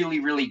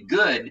 really, really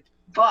good.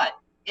 But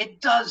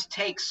it does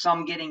take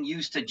some getting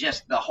used to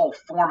just the whole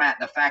format,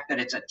 the fact that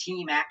it's a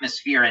team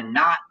atmosphere and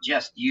not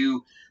just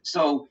you.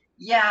 So,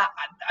 yeah,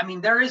 I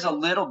mean, there is a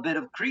little bit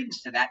of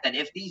credence to that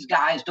if these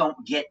guys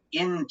don't get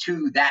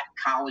into that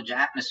college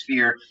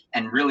atmosphere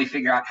and really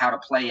figure out how to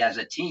play as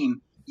a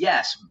team,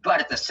 yes. But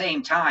at the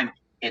same time,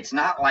 it's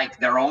not like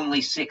they're only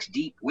 6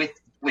 deep with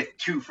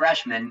 2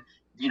 freshmen.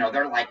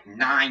 They're like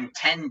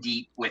 9-10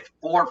 deep with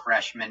 4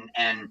 freshmen,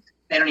 and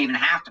they don't even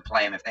have to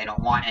play them if they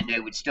don't want, and they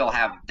would still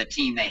have the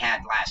team they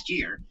had last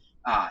year.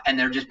 And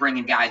they're just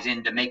bringing guys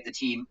in to make the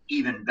team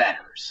even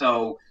better.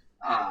 So,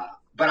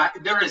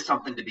 there is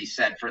something to be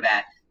said for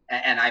that.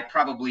 And I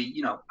probably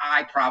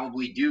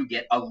do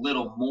get a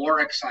little more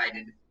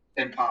excited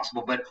than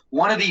possible. But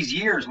one of these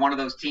years, one of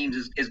those teams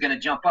is going to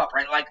jump up,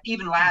 right? Like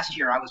even last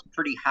year, I was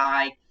pretty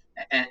high.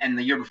 And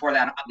the year before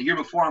that, the year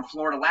before on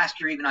Florida, last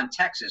year even on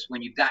Texas,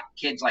 when you've got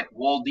kids like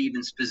Waldeeb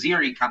and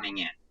Spazzeri coming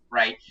in,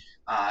 right?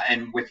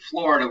 And with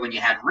Florida, when you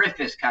had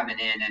Riffis coming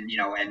in and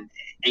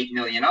 8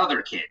 million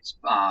other kids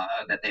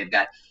that they've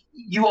got,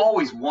 you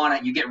always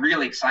you get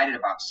really excited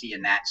about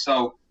seeing that.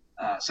 So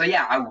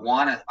yeah, I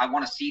want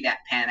to see that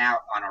pan out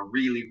on a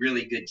really,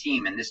 really good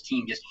team. And this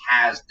team just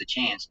has the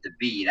chance to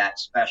be that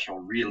special,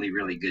 really,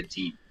 really good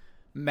team.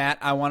 Matt,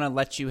 I want to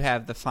let you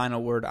have the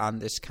final word on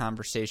this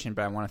conversation,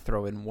 but I want to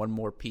throw in one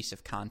more piece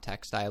of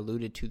context. I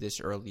alluded to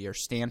this earlier.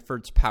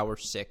 Stanford's Power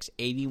 6,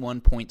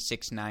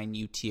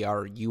 81.69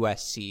 UTR,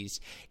 USC's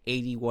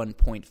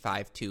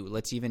 81.52.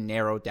 Let's even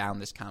narrow down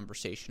this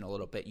conversation a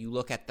little bit. You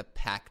look at the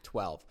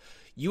Pac-12.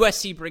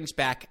 USC brings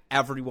back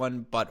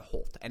everyone but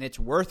Holt, and it's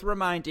worth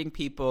reminding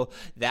people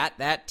that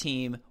that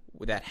team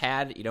that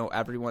had,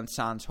 everyone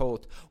sans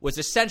Holt was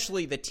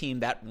essentially the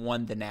team that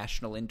won the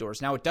national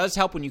indoors. Now, it does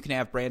help when you can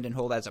have Brandon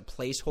Holt as a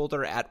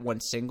placeholder at one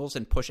singles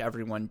and push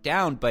everyone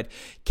down, but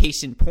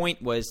case in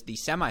point was the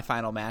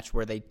semifinal match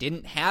where they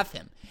didn't have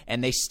him,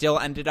 and they still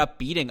ended up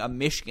beating a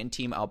Michigan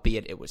team,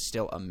 albeit it was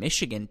still a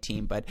Michigan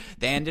team, but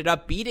they ended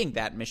up beating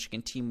that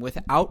Michigan team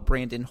without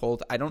Brandon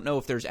Holt. I don't know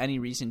if there's any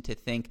reason to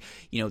think,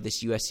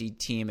 this USC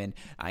team, and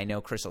I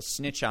know Chris will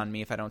snitch on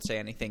me if I don't say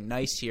anything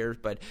nice here,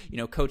 but,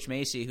 Coach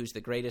Macy, who's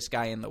the greatest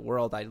guy in the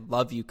world. I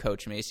love you,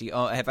 Coach Macy.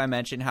 Oh, have I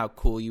mentioned how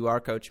cool you are,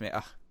 Coach Macy?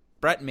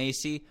 Brett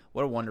Macy,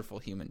 what a wonderful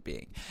human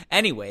being.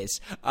 Anyways,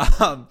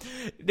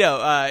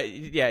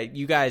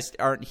 you guys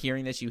aren't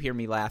hearing this. You hear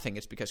me laughing.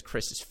 It's because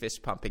Chris is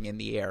fist pumping in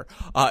the air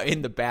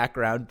in the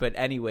background. But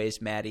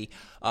anyways, Maddie,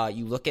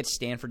 you look at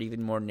Stanford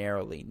even more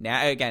narrowly.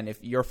 Now, again,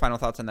 if your final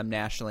thoughts on them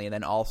nationally, and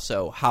then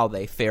also how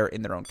they fare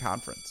in their own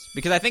conference.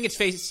 Because I think it's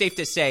safe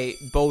to say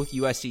both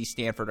USC,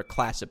 Stanford are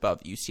class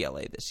above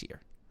UCLA this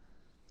year.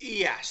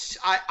 Yes,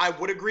 I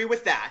would agree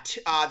with that.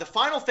 The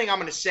final thing I'm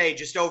going to say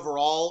just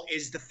overall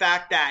is the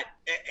fact that,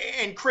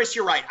 and Chris,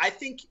 you're right, I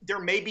think there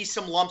may be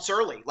some lumps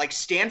early. Like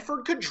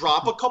Stanford could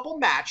drop a couple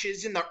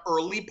matches in the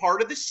early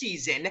part of the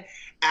season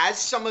as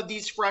some of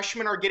these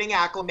freshmen are getting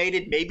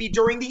acclimated, maybe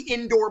during the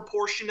indoor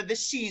portion of the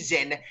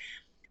season.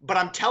 But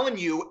I'm telling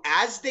you,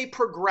 as they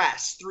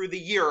progress through the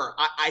year,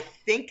 I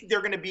think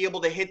they're going to be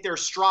able to hit their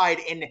stride.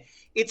 And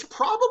it's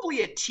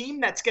probably a team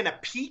that's going to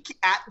peak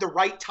at the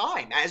right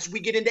time as we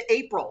get into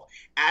April,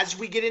 as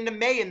we get into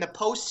May in the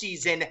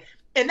postseason.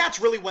 And that's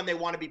really when they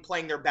want to be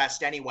playing their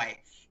best anyway.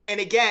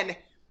 And again,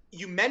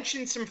 you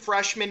mentioned some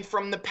freshmen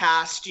from the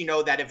past,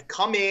 that have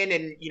come in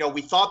and,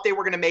 we thought they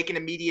were going to make an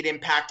immediate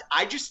impact.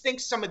 I just think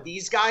some of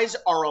these guys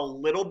are a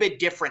little bit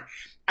different.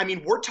 I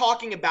mean, we're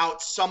talking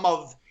about some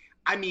of,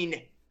 I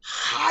mean,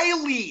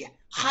 highly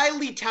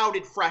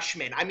touted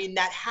freshmen. I mean,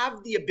 that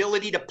have the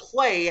ability to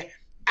play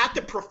at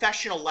the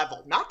professional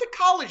level, not the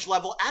college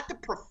level, at the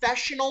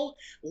professional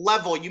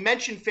level. You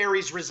mentioned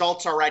Ferry's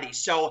results already.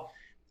 So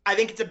I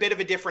think it's a bit of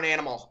a different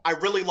animal. I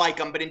really like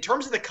them. But in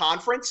terms of the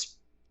conference,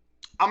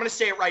 I'm going to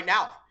say it right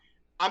now.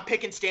 I'm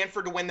picking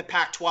Stanford to win the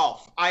Pac-12.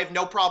 I have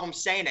no problem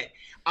saying it.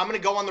 I'm going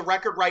to go on the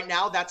record right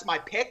now. That's my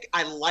pick.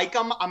 I like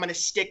them. I'm going to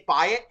stick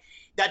by it.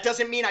 That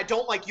doesn't mean I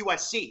don't like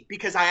USC,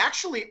 because I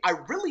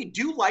really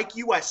do like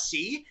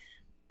USC,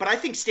 but I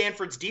think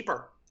Stanford's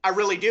deeper. I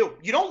really do.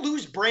 You don't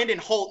lose Brandon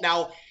Holt.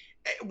 Now,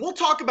 we'll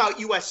talk about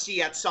USC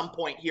at some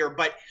point here,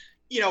 but,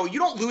 you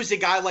don't lose a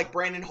guy like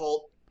Brandon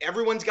Holt.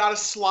 Everyone's got to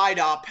slide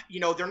up.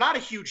 They're not a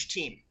huge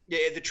team.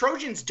 The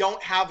Trojans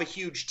don't have a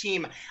huge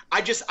team.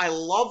 I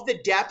love the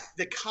depth,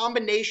 the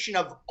combination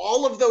of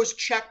all of those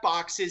check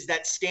boxes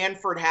that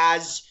Stanford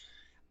has.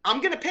 I'm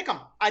going to pick them.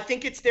 I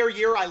think it's their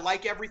year. I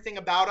like everything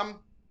about them.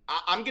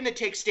 I'm going to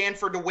take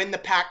Stanford to win the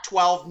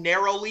Pac-12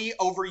 narrowly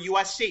over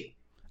USC.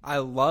 I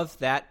love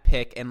that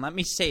pick. And let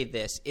me say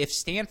this. If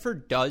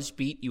Stanford does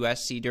beat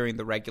USC during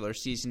the regular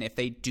season, if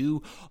they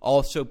do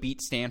also beat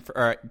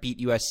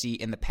USC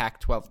in the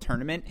Pac-12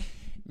 tournament,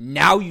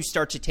 now you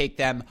start to take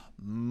them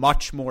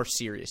much more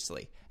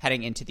seriously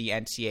heading into the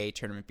NCAA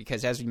tournament,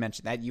 because as we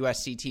mentioned, that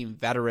USC team,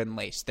 veteran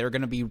lace, they're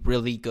going to be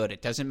really good.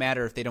 It doesn't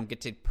matter if they don't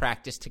get to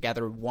practice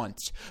together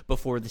once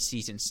before the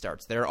season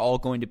starts. They're all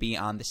going to be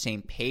on the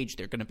same page.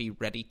 They're going to be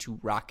ready to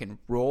rock and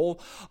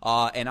roll.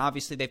 And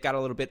obviously they've got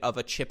a little bit of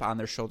a chip on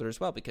their shoulder as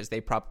well, because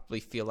they probably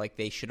feel like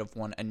they should have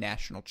won a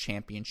national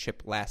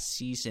championship last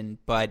season.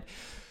 But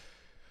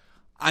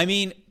I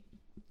mean,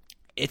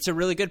 it's a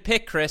really good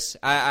pick, Chris.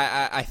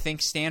 I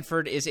think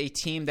Stanford is a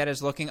team that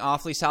is looking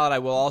awfully solid. I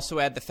will also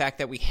add the fact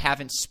that we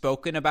haven't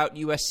spoken about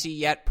USC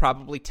yet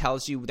probably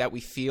tells you that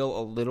we feel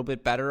a little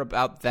bit better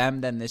about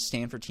them than this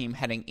Stanford team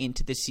heading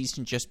into the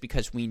season, just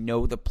because we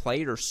know the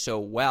players so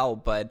well.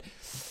 But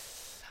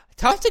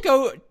tough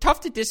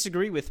to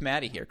disagree with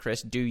Maddie here,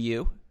 Chris. Do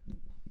you?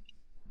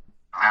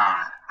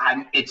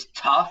 It's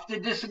tough to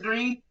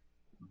disagree.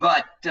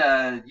 But,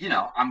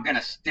 I'm going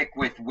to stick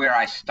with where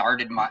I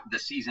started the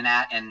season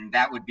at, and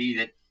that would be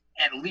that,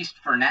 at least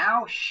for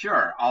now,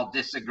 sure, I'll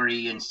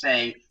disagree and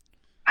say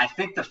I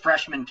think the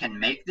freshmen can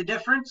make the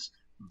difference.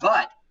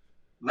 But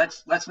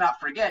let's not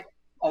forget,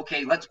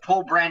 okay, let's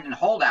pull Brandon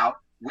Holt out,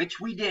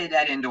 which we did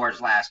at indoors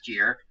last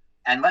year,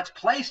 and let's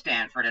play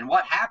Stanford. And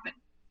what happened?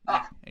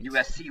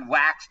 USC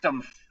waxed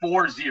them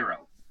 4-0.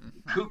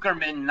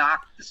 Kucherman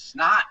knocked the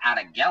snot out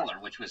of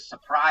Geller, which was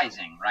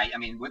surprising, right? I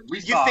mean,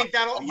 we saw.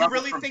 You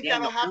really think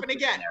that'll happen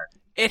again?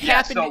 It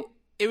happened. So,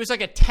 it was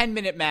like a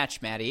 10-minute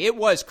match, Maddie. It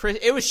was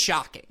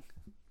shocking.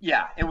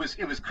 Yeah, it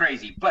was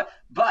crazy. But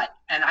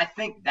and I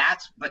think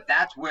that's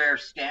where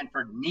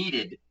Stanford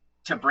needed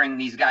to bring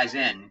these guys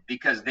in,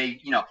 because they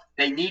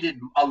needed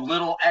a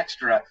little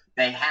extra.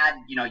 They had,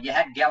 you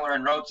had Geller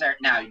and Rozart.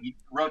 Now, you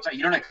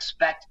don't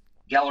expect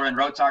Geller and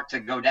Rozart to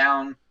go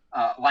down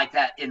like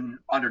that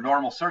under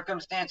normal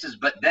circumstances,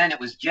 but then it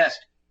was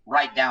just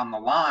right down the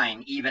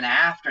line. Even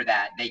after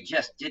that, they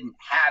just didn't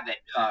have it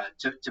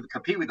to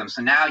compete with them.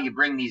 So now you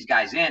bring these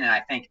guys in, and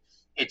I think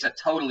it's a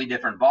totally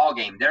different ball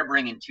game. They're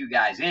bringing two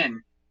guys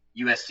in.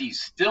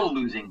 USC's still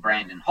losing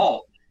Brandon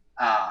Holt,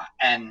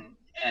 and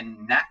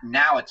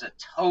now it's a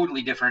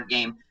totally different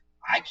game.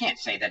 I can't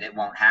say that it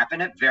won't happen.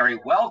 It very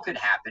well could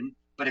happen.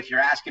 But if you're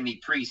asking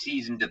me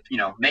preseason to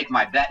make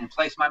my bet and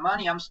place my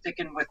money, I'm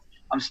sticking with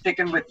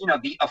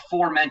the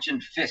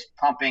aforementioned fist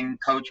pumping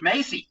Coach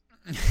Macy.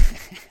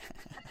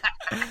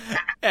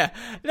 Yeah.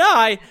 No,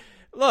 I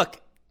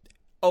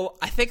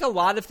think a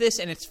lot of this,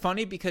 and it's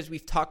funny because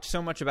we've talked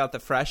so much about the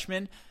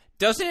freshmen,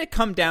 doesn't it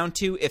come down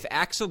to if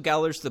Axel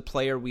Geller's the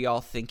player we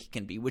all think he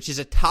can be, which is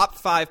a top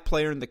 5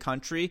 player in the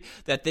country,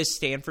 that this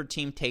Stanford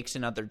team takes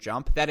another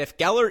jump? That if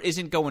Geller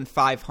isn't going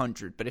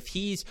 500, but if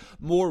he's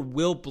more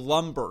Will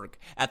Blumberg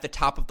at the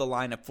top of the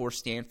lineup for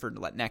Stanford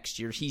next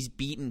year, he's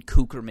beaten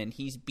Kucherman,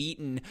 he's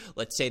beaten,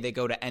 let's say they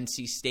go to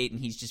NC State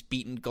and he's just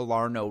beaten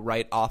Galarno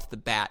right off the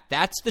bat.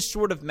 That's the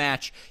sort of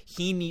match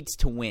he needs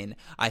to win,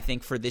 I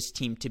think, for this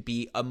team to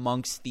be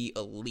amongst the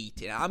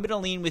elite. And I'm going to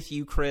lean with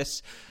you,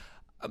 Chris.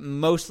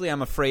 Mostly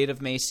I'm afraid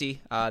of Macy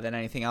than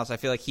anything else. I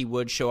feel like he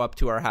would show up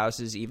to our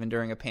houses even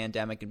during a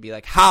pandemic and be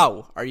like,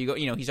 how are you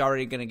he's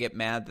already going to get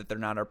mad that they're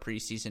not our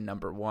preseason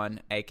number 1,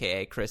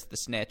 a.k.a. Chris the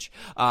Snitch.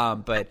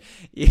 But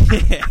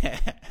yeah.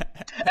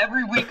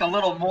 Every week a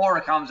little more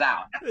comes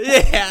out.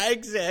 Yeah,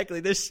 exactly.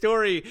 The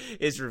story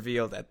is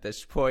revealed at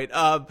this point.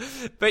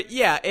 But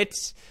yeah,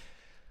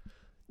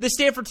 the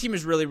Stanford team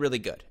is really, really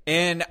good.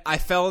 And I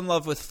fell in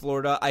love with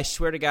Florida. I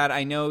swear to God,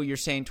 I know you're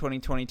saying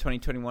 2020,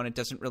 2021, it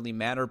doesn't really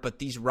matter, but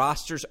these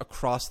rosters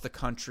across the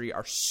country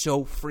are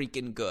so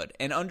freaking good.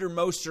 And under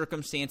most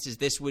circumstances,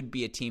 this would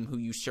be a team who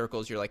you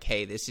circles, you're like,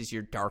 hey, this is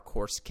your dark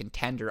horse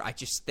contender. I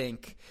just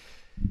think,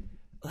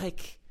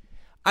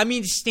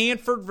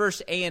 Stanford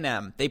versus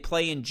A&M. They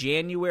play in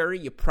January.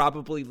 You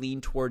probably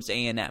lean towards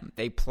A&M.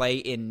 They play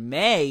in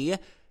May.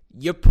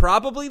 you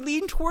probably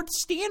lean towards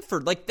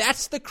Stanford. Like,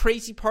 that's the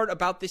crazy part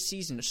about this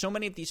season. So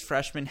many of these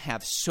freshmen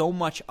have so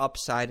much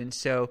upside, and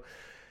so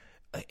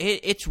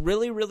it's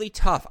really, really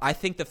tough. I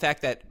think the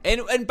fact that –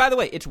 and by the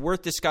way, it's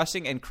worth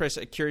discussing. And, Chris,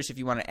 I'm curious if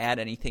you want to add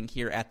anything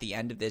here at the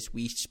end of this.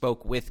 We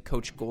spoke with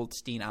Coach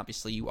Goldstein.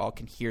 Obviously, you all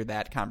can hear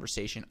that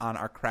conversation on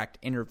our Cracked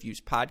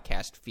Interviews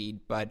podcast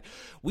feed. But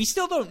we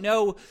still don't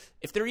know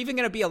if they're even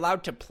going to be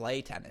allowed to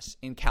play tennis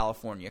in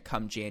California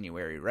come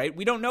January, right?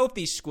 We don't know if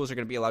these schools are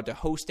going to be allowed to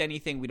host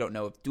anything. We don't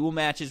know if dual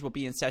matches will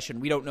be in session.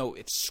 We don't know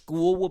if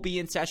school will be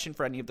in session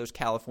for any of those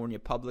California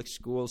public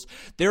schools.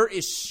 There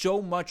is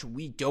so much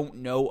we don't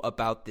know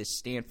about this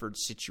Stanford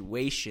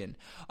situation.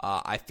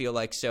 I feel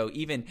like so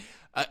even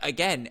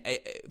again,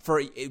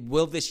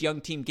 will this young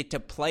team get to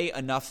play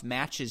enough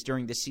matches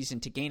during the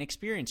season to gain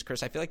experience,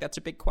 Chris? I feel like that's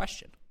a big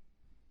question.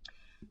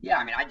 Yeah,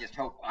 I mean, I just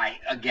hope I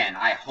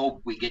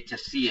hope we get to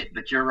see it.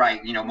 But you're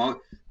right.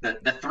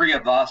 The three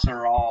of us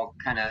are all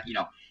kind of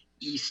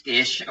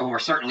east-ish, or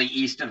certainly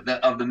east of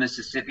the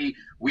Mississippi.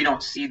 We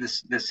don't see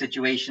the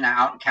situation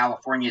out in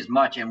California as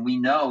much, and we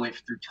know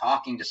if through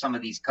talking to some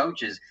of these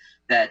coaches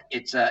that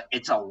it's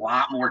a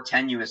lot more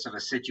tenuous of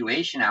a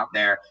situation out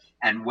there.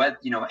 And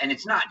and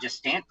it's not just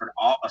Stanford,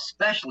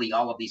 especially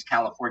all of these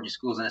California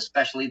schools, and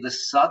especially the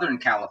Southern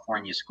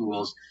California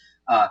schools.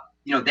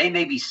 They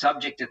may be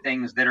subject to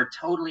things that are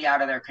totally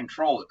out of their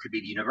control. It could be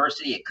the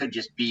university, it could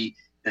just be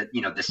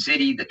the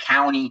city, the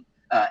county,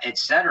 et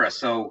cetera.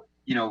 So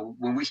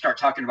when we start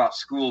talking about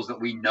schools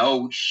that we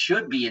know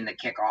should be in the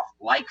kickoff,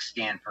 like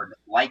Stanford,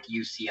 like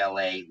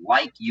UCLA,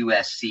 like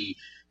USC,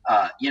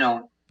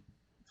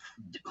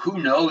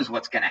 who knows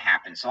what's going to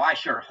happen. So I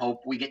sure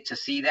hope we get to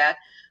see that.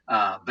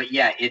 But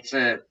yeah,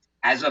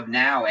 as of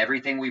now,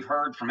 everything we've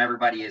heard from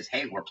everybody is,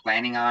 hey, we're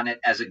planning on it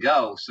as a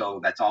go. So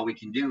that's all we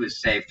can do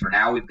is say, for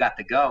now, we've got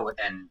to go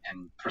and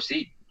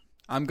proceed.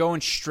 I'm going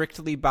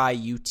strictly by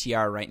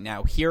UTR right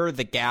now. Here are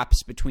the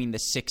gaps between the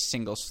 6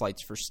 singles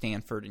flights for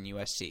Stanford and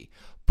USC.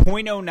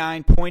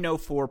 0.09,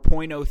 0.04,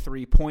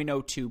 0.03,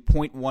 0.02,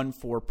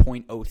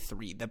 0.14,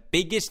 0.03. The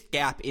biggest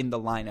gap in the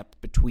lineup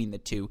between the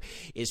two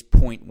is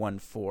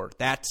 0.14.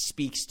 That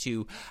speaks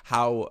to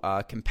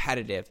how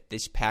competitive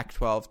this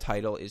Pac-12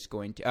 title is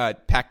going to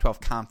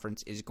Pac-12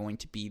 conference is going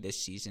to be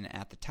this season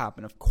at the top.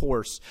 And of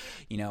course,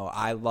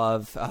 I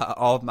love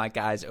all of my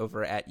guys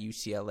over at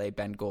UCLA,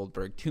 Ben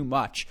Goldberg, too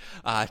much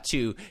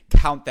to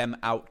count them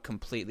out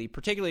completely,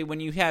 particularly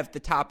when you have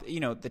the top,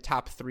 the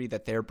top 3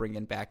 that they're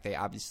bringing back. They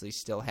obviously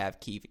still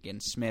have Keegan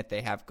Smith. They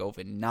have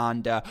Govind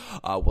Nanda.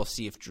 We'll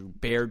see if Drew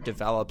Baird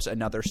develops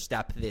another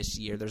step this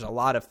year. There's a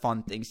lot of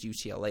fun things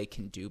UCLA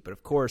can do. But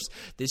of course,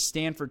 this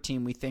Stanford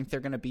team, we think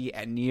they're going to be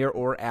at near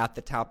or at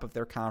the top of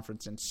their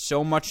conference, and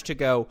so much to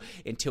go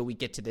until we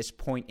get to this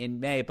point in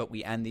May. But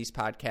we end these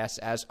podcasts,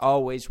 as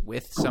always,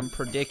 with some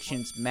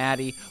predictions.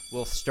 Maddie,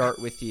 we'll start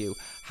with you.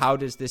 How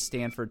does this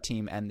Stanford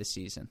team end the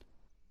season?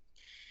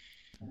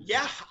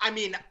 Yeah, I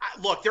mean,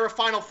 look, they're a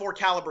Final Four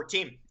caliber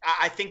team.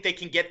 I think they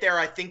can get there.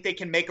 I think they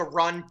can make a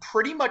run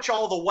pretty much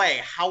all the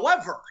way.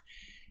 However,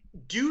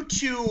 due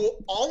to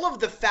all of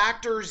the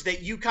factors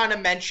that you kind of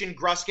mentioned,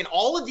 Gruskin,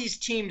 all of these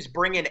teams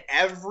bringing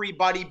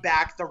everybody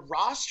back, the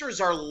rosters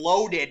are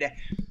loaded.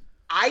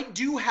 I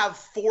do have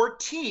 4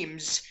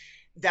 teams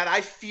that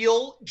I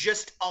feel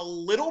just a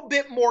little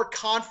bit more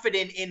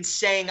confident in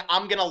saying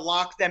I'm going to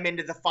lock them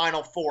into the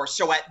Final Four.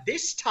 So at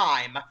this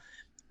time,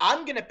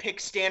 I'm going to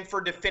pick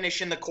Stanford to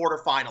finish in the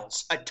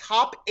quarterfinals. A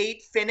top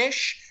 8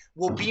 finish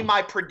will be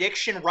my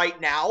prediction right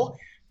now.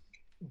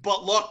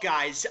 But look,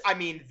 guys, I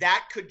mean,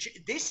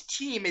 this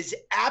team is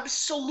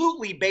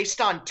absolutely based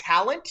on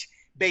talent,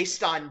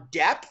 based on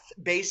depth,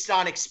 based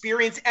on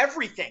experience,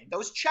 everything.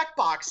 Those check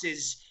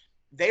boxes,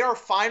 they are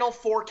Final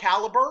Four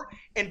caliber.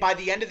 And by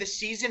the end of the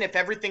season, if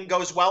everything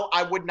goes well,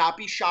 I would not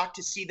be shocked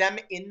to see them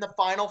in the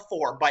Final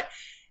Four. But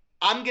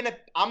I'm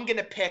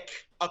gonna pick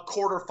a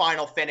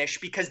quarterfinal finish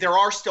because there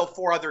are still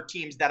 4 other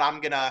teams that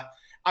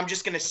I'm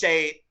just gonna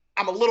say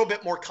I'm a little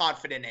bit more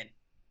confident in.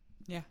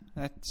 Yeah,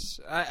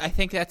 I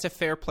think that's a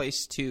fair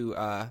place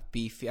to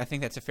be. I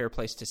think that's a fair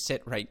place to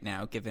sit right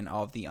now, given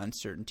all of the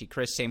uncertainty.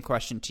 Chris, same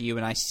question to you,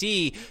 and I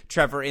see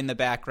Trevor in the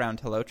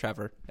background. Hello,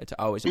 Trevor. It's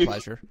always a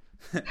pleasure.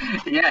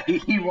 Yeah,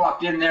 he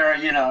walked in there,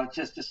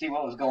 just to see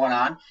what was going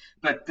on.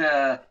 But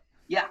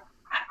yeah,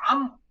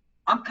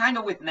 I'm kind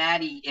of with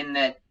Maddie in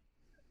that.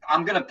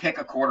 I'm going to pick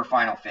a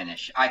quarterfinal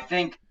finish. I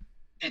think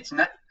it's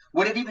not –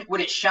 would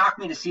it shock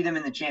me to see them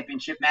in the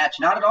championship match?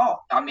 Not at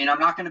all. I mean, I'm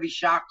not going to be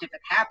shocked if it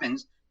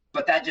happens,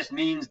 but that just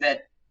means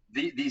that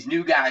these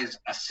new guys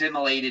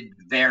assimilated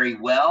very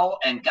well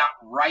and got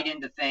right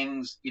into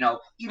things,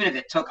 even if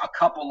it took a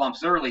couple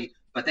lumps early,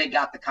 but they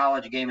got the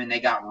college game and they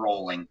got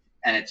rolling,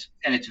 and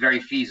it's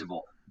very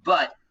feasible.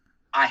 But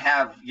I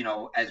have,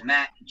 as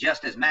Matt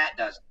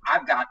does,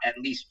 I've got at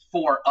least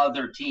 4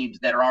 other teams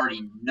that are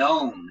already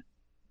known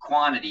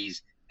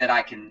quantities that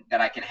I can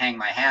hang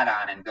my hat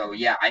on and go,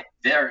 yeah,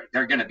 they're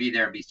going to be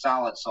there and be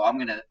solid. So I'm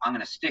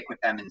gonna stick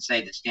with them and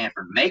say that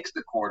Stanford makes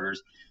the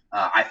quarters.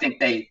 I think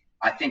they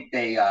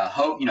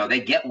hope they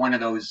get one of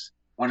those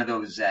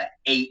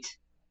 8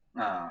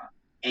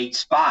 8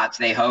 spots.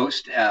 They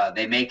host.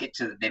 They make it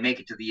to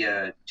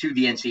the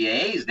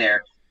NCAAs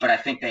there, but I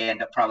think they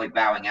end up probably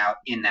bowing out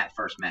in that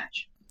first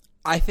match.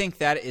 I think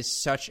that is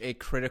such a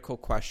critical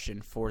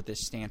question for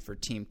this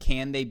Stanford team.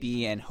 Can they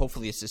be, and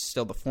hopefully this is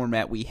still the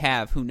format we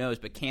have, who knows,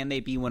 but can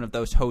they be one of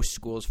those host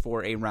schools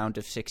for a round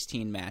of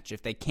 16 match?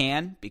 If they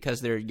can,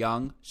 because they're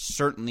young,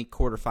 certainly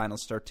quarterfinals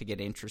start to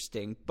get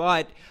interesting.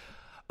 But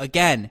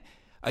again,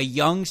 a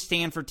young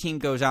Stanford team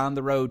goes on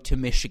the road to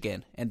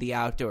Michigan and the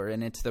outdoor,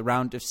 and it's the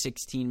round of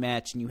 16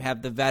 match, and you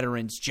have the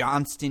veterans,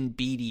 Johnston,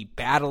 Beatty,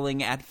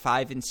 battling at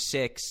 5 and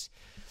 6.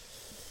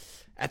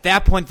 At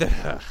that point,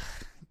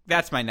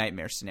 that's my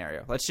nightmare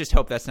scenario. Let's just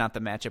hope that's not the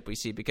matchup we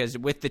see, because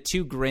with the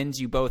two grins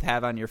you both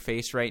have on your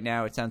face right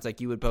now, it sounds like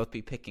you would both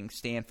be picking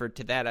Stanford.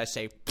 To that I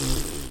say,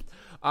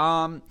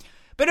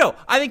 but no,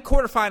 I think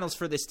quarterfinals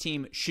for this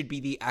team should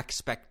be the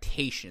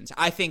expectations.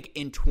 I think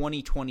in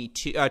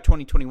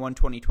 2021,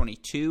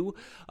 2022,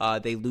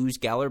 they lose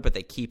Geller, but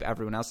they keep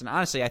everyone else. And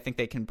honestly, I think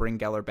they can bring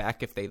Geller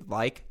back if they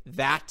like.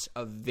 That's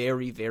a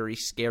very, very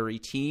scary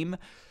team.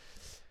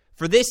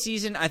 For this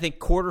season, I think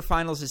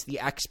quarterfinals is the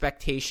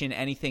expectation.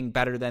 Anything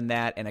better than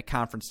that and a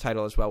conference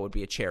title as well would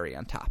be a cherry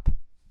on top.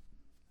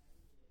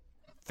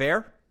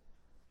 Fair?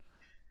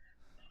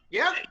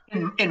 Yeah.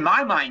 In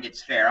my mind,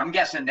 it's fair. I'm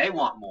guessing they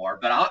want more,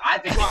 but I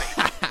think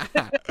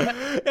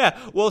yeah,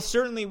 well,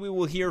 certainly we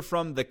will hear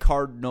from the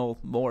Cardinal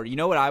more. You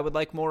know what I would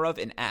like more of?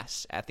 An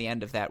S at the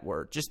end of that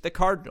word. Just the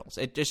Cardinals.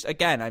 It just,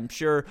 again, I'm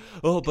sure,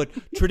 but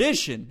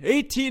tradition,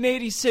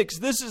 1886,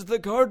 this is the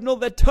Cardinal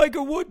that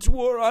Tiger Woods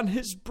wore on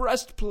his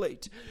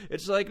breastplate.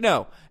 It's like,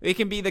 no, it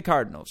can be the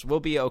Cardinals. We'll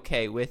be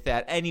okay with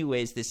that.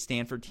 Anyways, this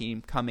Stanford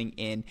team coming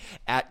in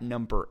at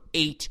number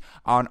 8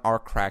 on our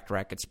Cracked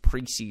Racquets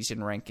preseason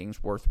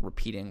rankings. Worth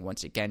repeating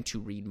once again. To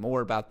read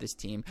more about this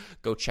team,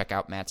 go check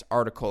out Matt's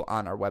article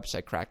on our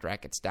website,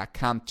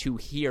 crackedrackets.com. To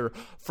hear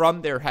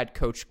from their head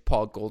coach,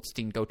 Paul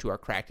Goldstein, go to our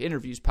Cracked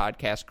Interviews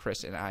podcast.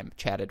 Chris and I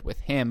chatted with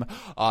him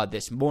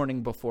this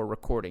morning before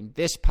recording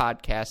this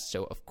podcast.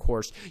 So, of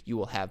course, you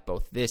will have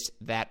both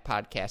that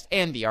podcast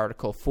and the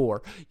article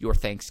for your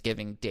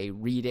Thanksgiving Day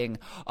reading.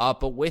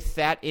 But with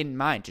that in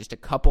mind, just a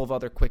couple of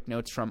other quick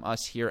notes from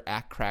us here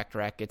at Cracked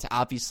Racquets.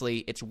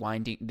 Obviously,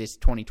 this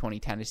 2020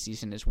 tennis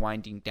season is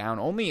winding down.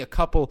 Only a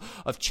couple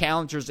of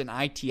challengers and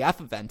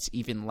ITF events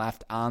even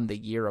left on the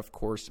year, of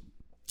course.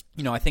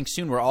 You know, I think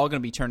soon we're all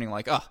going to be turning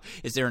like,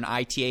 is there an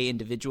ITA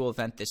individual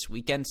event this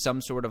weekend? Some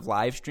sort of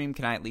live stream?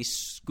 Can I at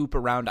least scoop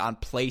around on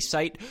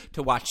PlaySite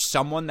to watch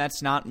someone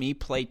that's not me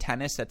play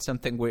tennis? That's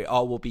something we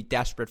all will be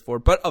desperate for.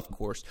 But, of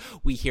course,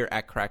 we here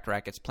at Cracked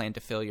Racquets plan to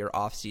fill your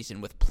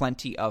offseason with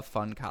plenty of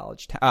fun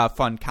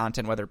fun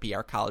content, whether it be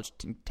our College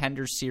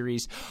Contenders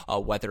series,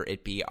 whether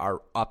it be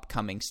our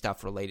upcoming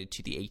stuff related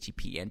to the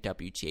ATP and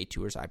WTA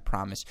tours. I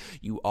promise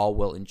you all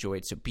will enjoy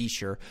it. So be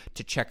sure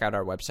to check out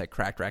our website,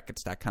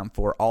 crackedrackets.com,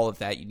 for all of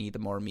that. You need the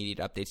more immediate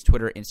updates.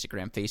 Twitter,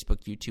 Instagram,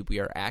 Facebook, YouTube. We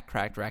are at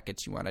Cracked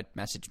Racquets. You want to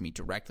message me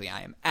directly,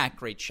 I am at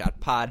Great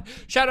Shot Pod.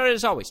 Shout out,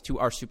 as always, to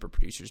our super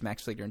producers,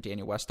 Max Fligger and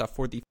Daniel Westoff,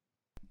 for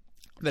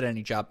that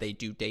any job they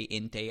do day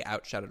in, day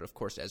out. Shout out, of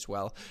course, as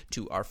well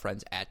to our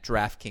friends at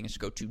DraftKings.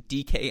 Go to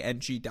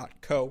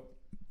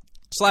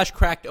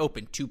dkng.co/cracked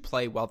open to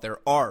play while there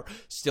are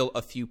still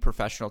a few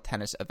professional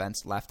tennis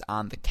events left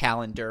on the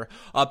calendar.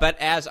 But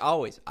as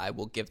always, I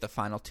will give the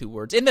final 2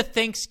 words in the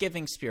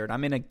Thanksgiving spirit.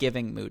 I'm in a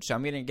giving mood, so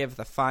I'm going to give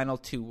the final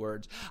 2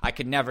 words. I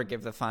could never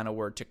give the final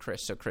word to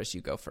Chris, so Chris,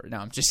 you go first. No,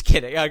 I'm just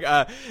kidding.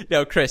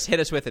 No, Chris, hit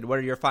us with it. What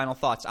are your final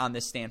thoughts on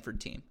this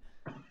Stanford team?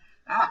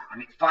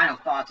 Final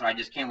thoughts. I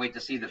just can't wait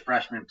to see the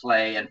freshmen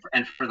play. And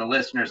for the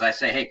listeners, I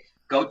say, hey,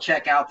 go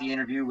check out the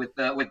interview with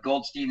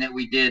Goldstein that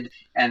we did,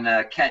 and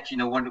catch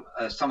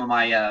some of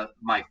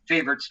my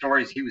favorite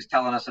stories. He was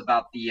telling us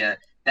about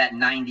that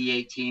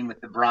 '98 team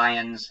with the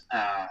Bryans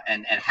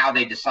and how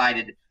they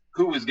decided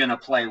who was going to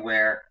play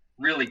where.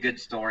 Really good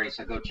story.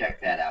 So go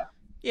check that out.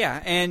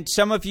 Yeah, and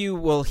some of you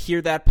will hear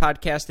that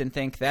podcast and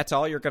think that's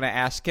all you're going to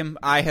ask him.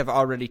 I have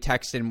already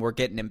texted him. We're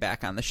getting him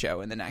back on the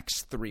show in the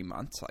next 3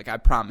 months. Like, I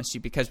promise you,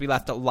 because we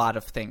left a lot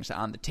of things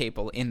on the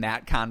table in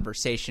that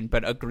conversation.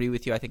 But agree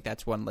with you, I think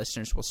that's one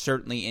listeners will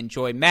certainly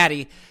enjoy.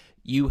 Maddie,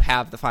 you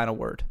have the final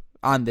word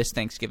on this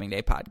Thanksgiving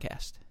Day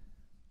podcast.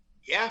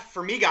 Yeah,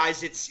 for me,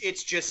 guys,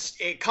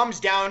 it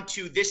comes down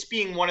to this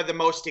being one of the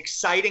most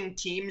exciting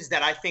teams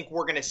that I think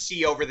we're going to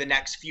see over the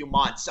next few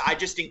months. I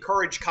just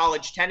encourage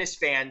college tennis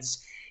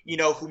fans,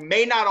 who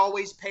may not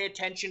always pay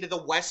attention to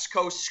the West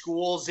Coast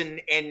schools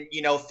and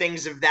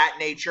things of that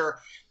nature.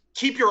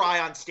 Keep your eye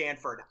on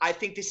Stanford. I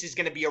think this is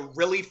going to be a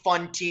really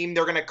fun team.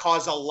 They're going to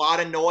cause a lot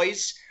of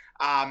noise,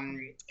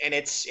 and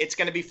it's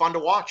going to be fun to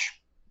watch.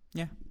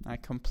 Yeah, I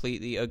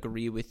completely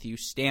agree with you.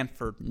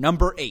 Stanford,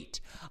 number 8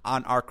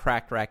 on our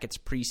Cracked Racquets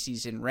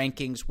preseason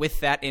rankings. With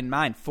that in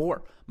mind,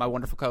 for my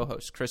wonderful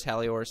co-hosts, Chris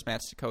Halioris,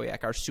 Matt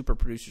Stakoyak, our super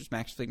producers,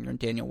 Max Fligner and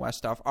Daniel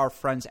Westoff, our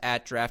friends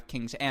at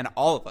DraftKings, and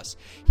all of us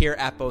here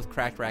at both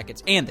Cracked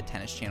Racquets and the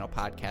Tennis Channel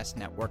Podcast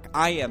Network,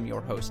 I am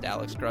your host,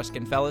 Alex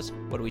Gruskin. Fellas,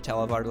 what do we tell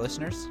all of our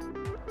listeners?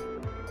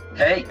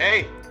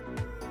 Hey.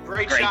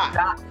 Great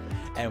shot.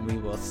 and we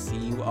will see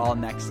you all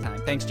next time.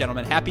 Thanks,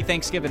 gentlemen. Happy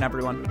Thanksgiving,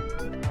 everyone.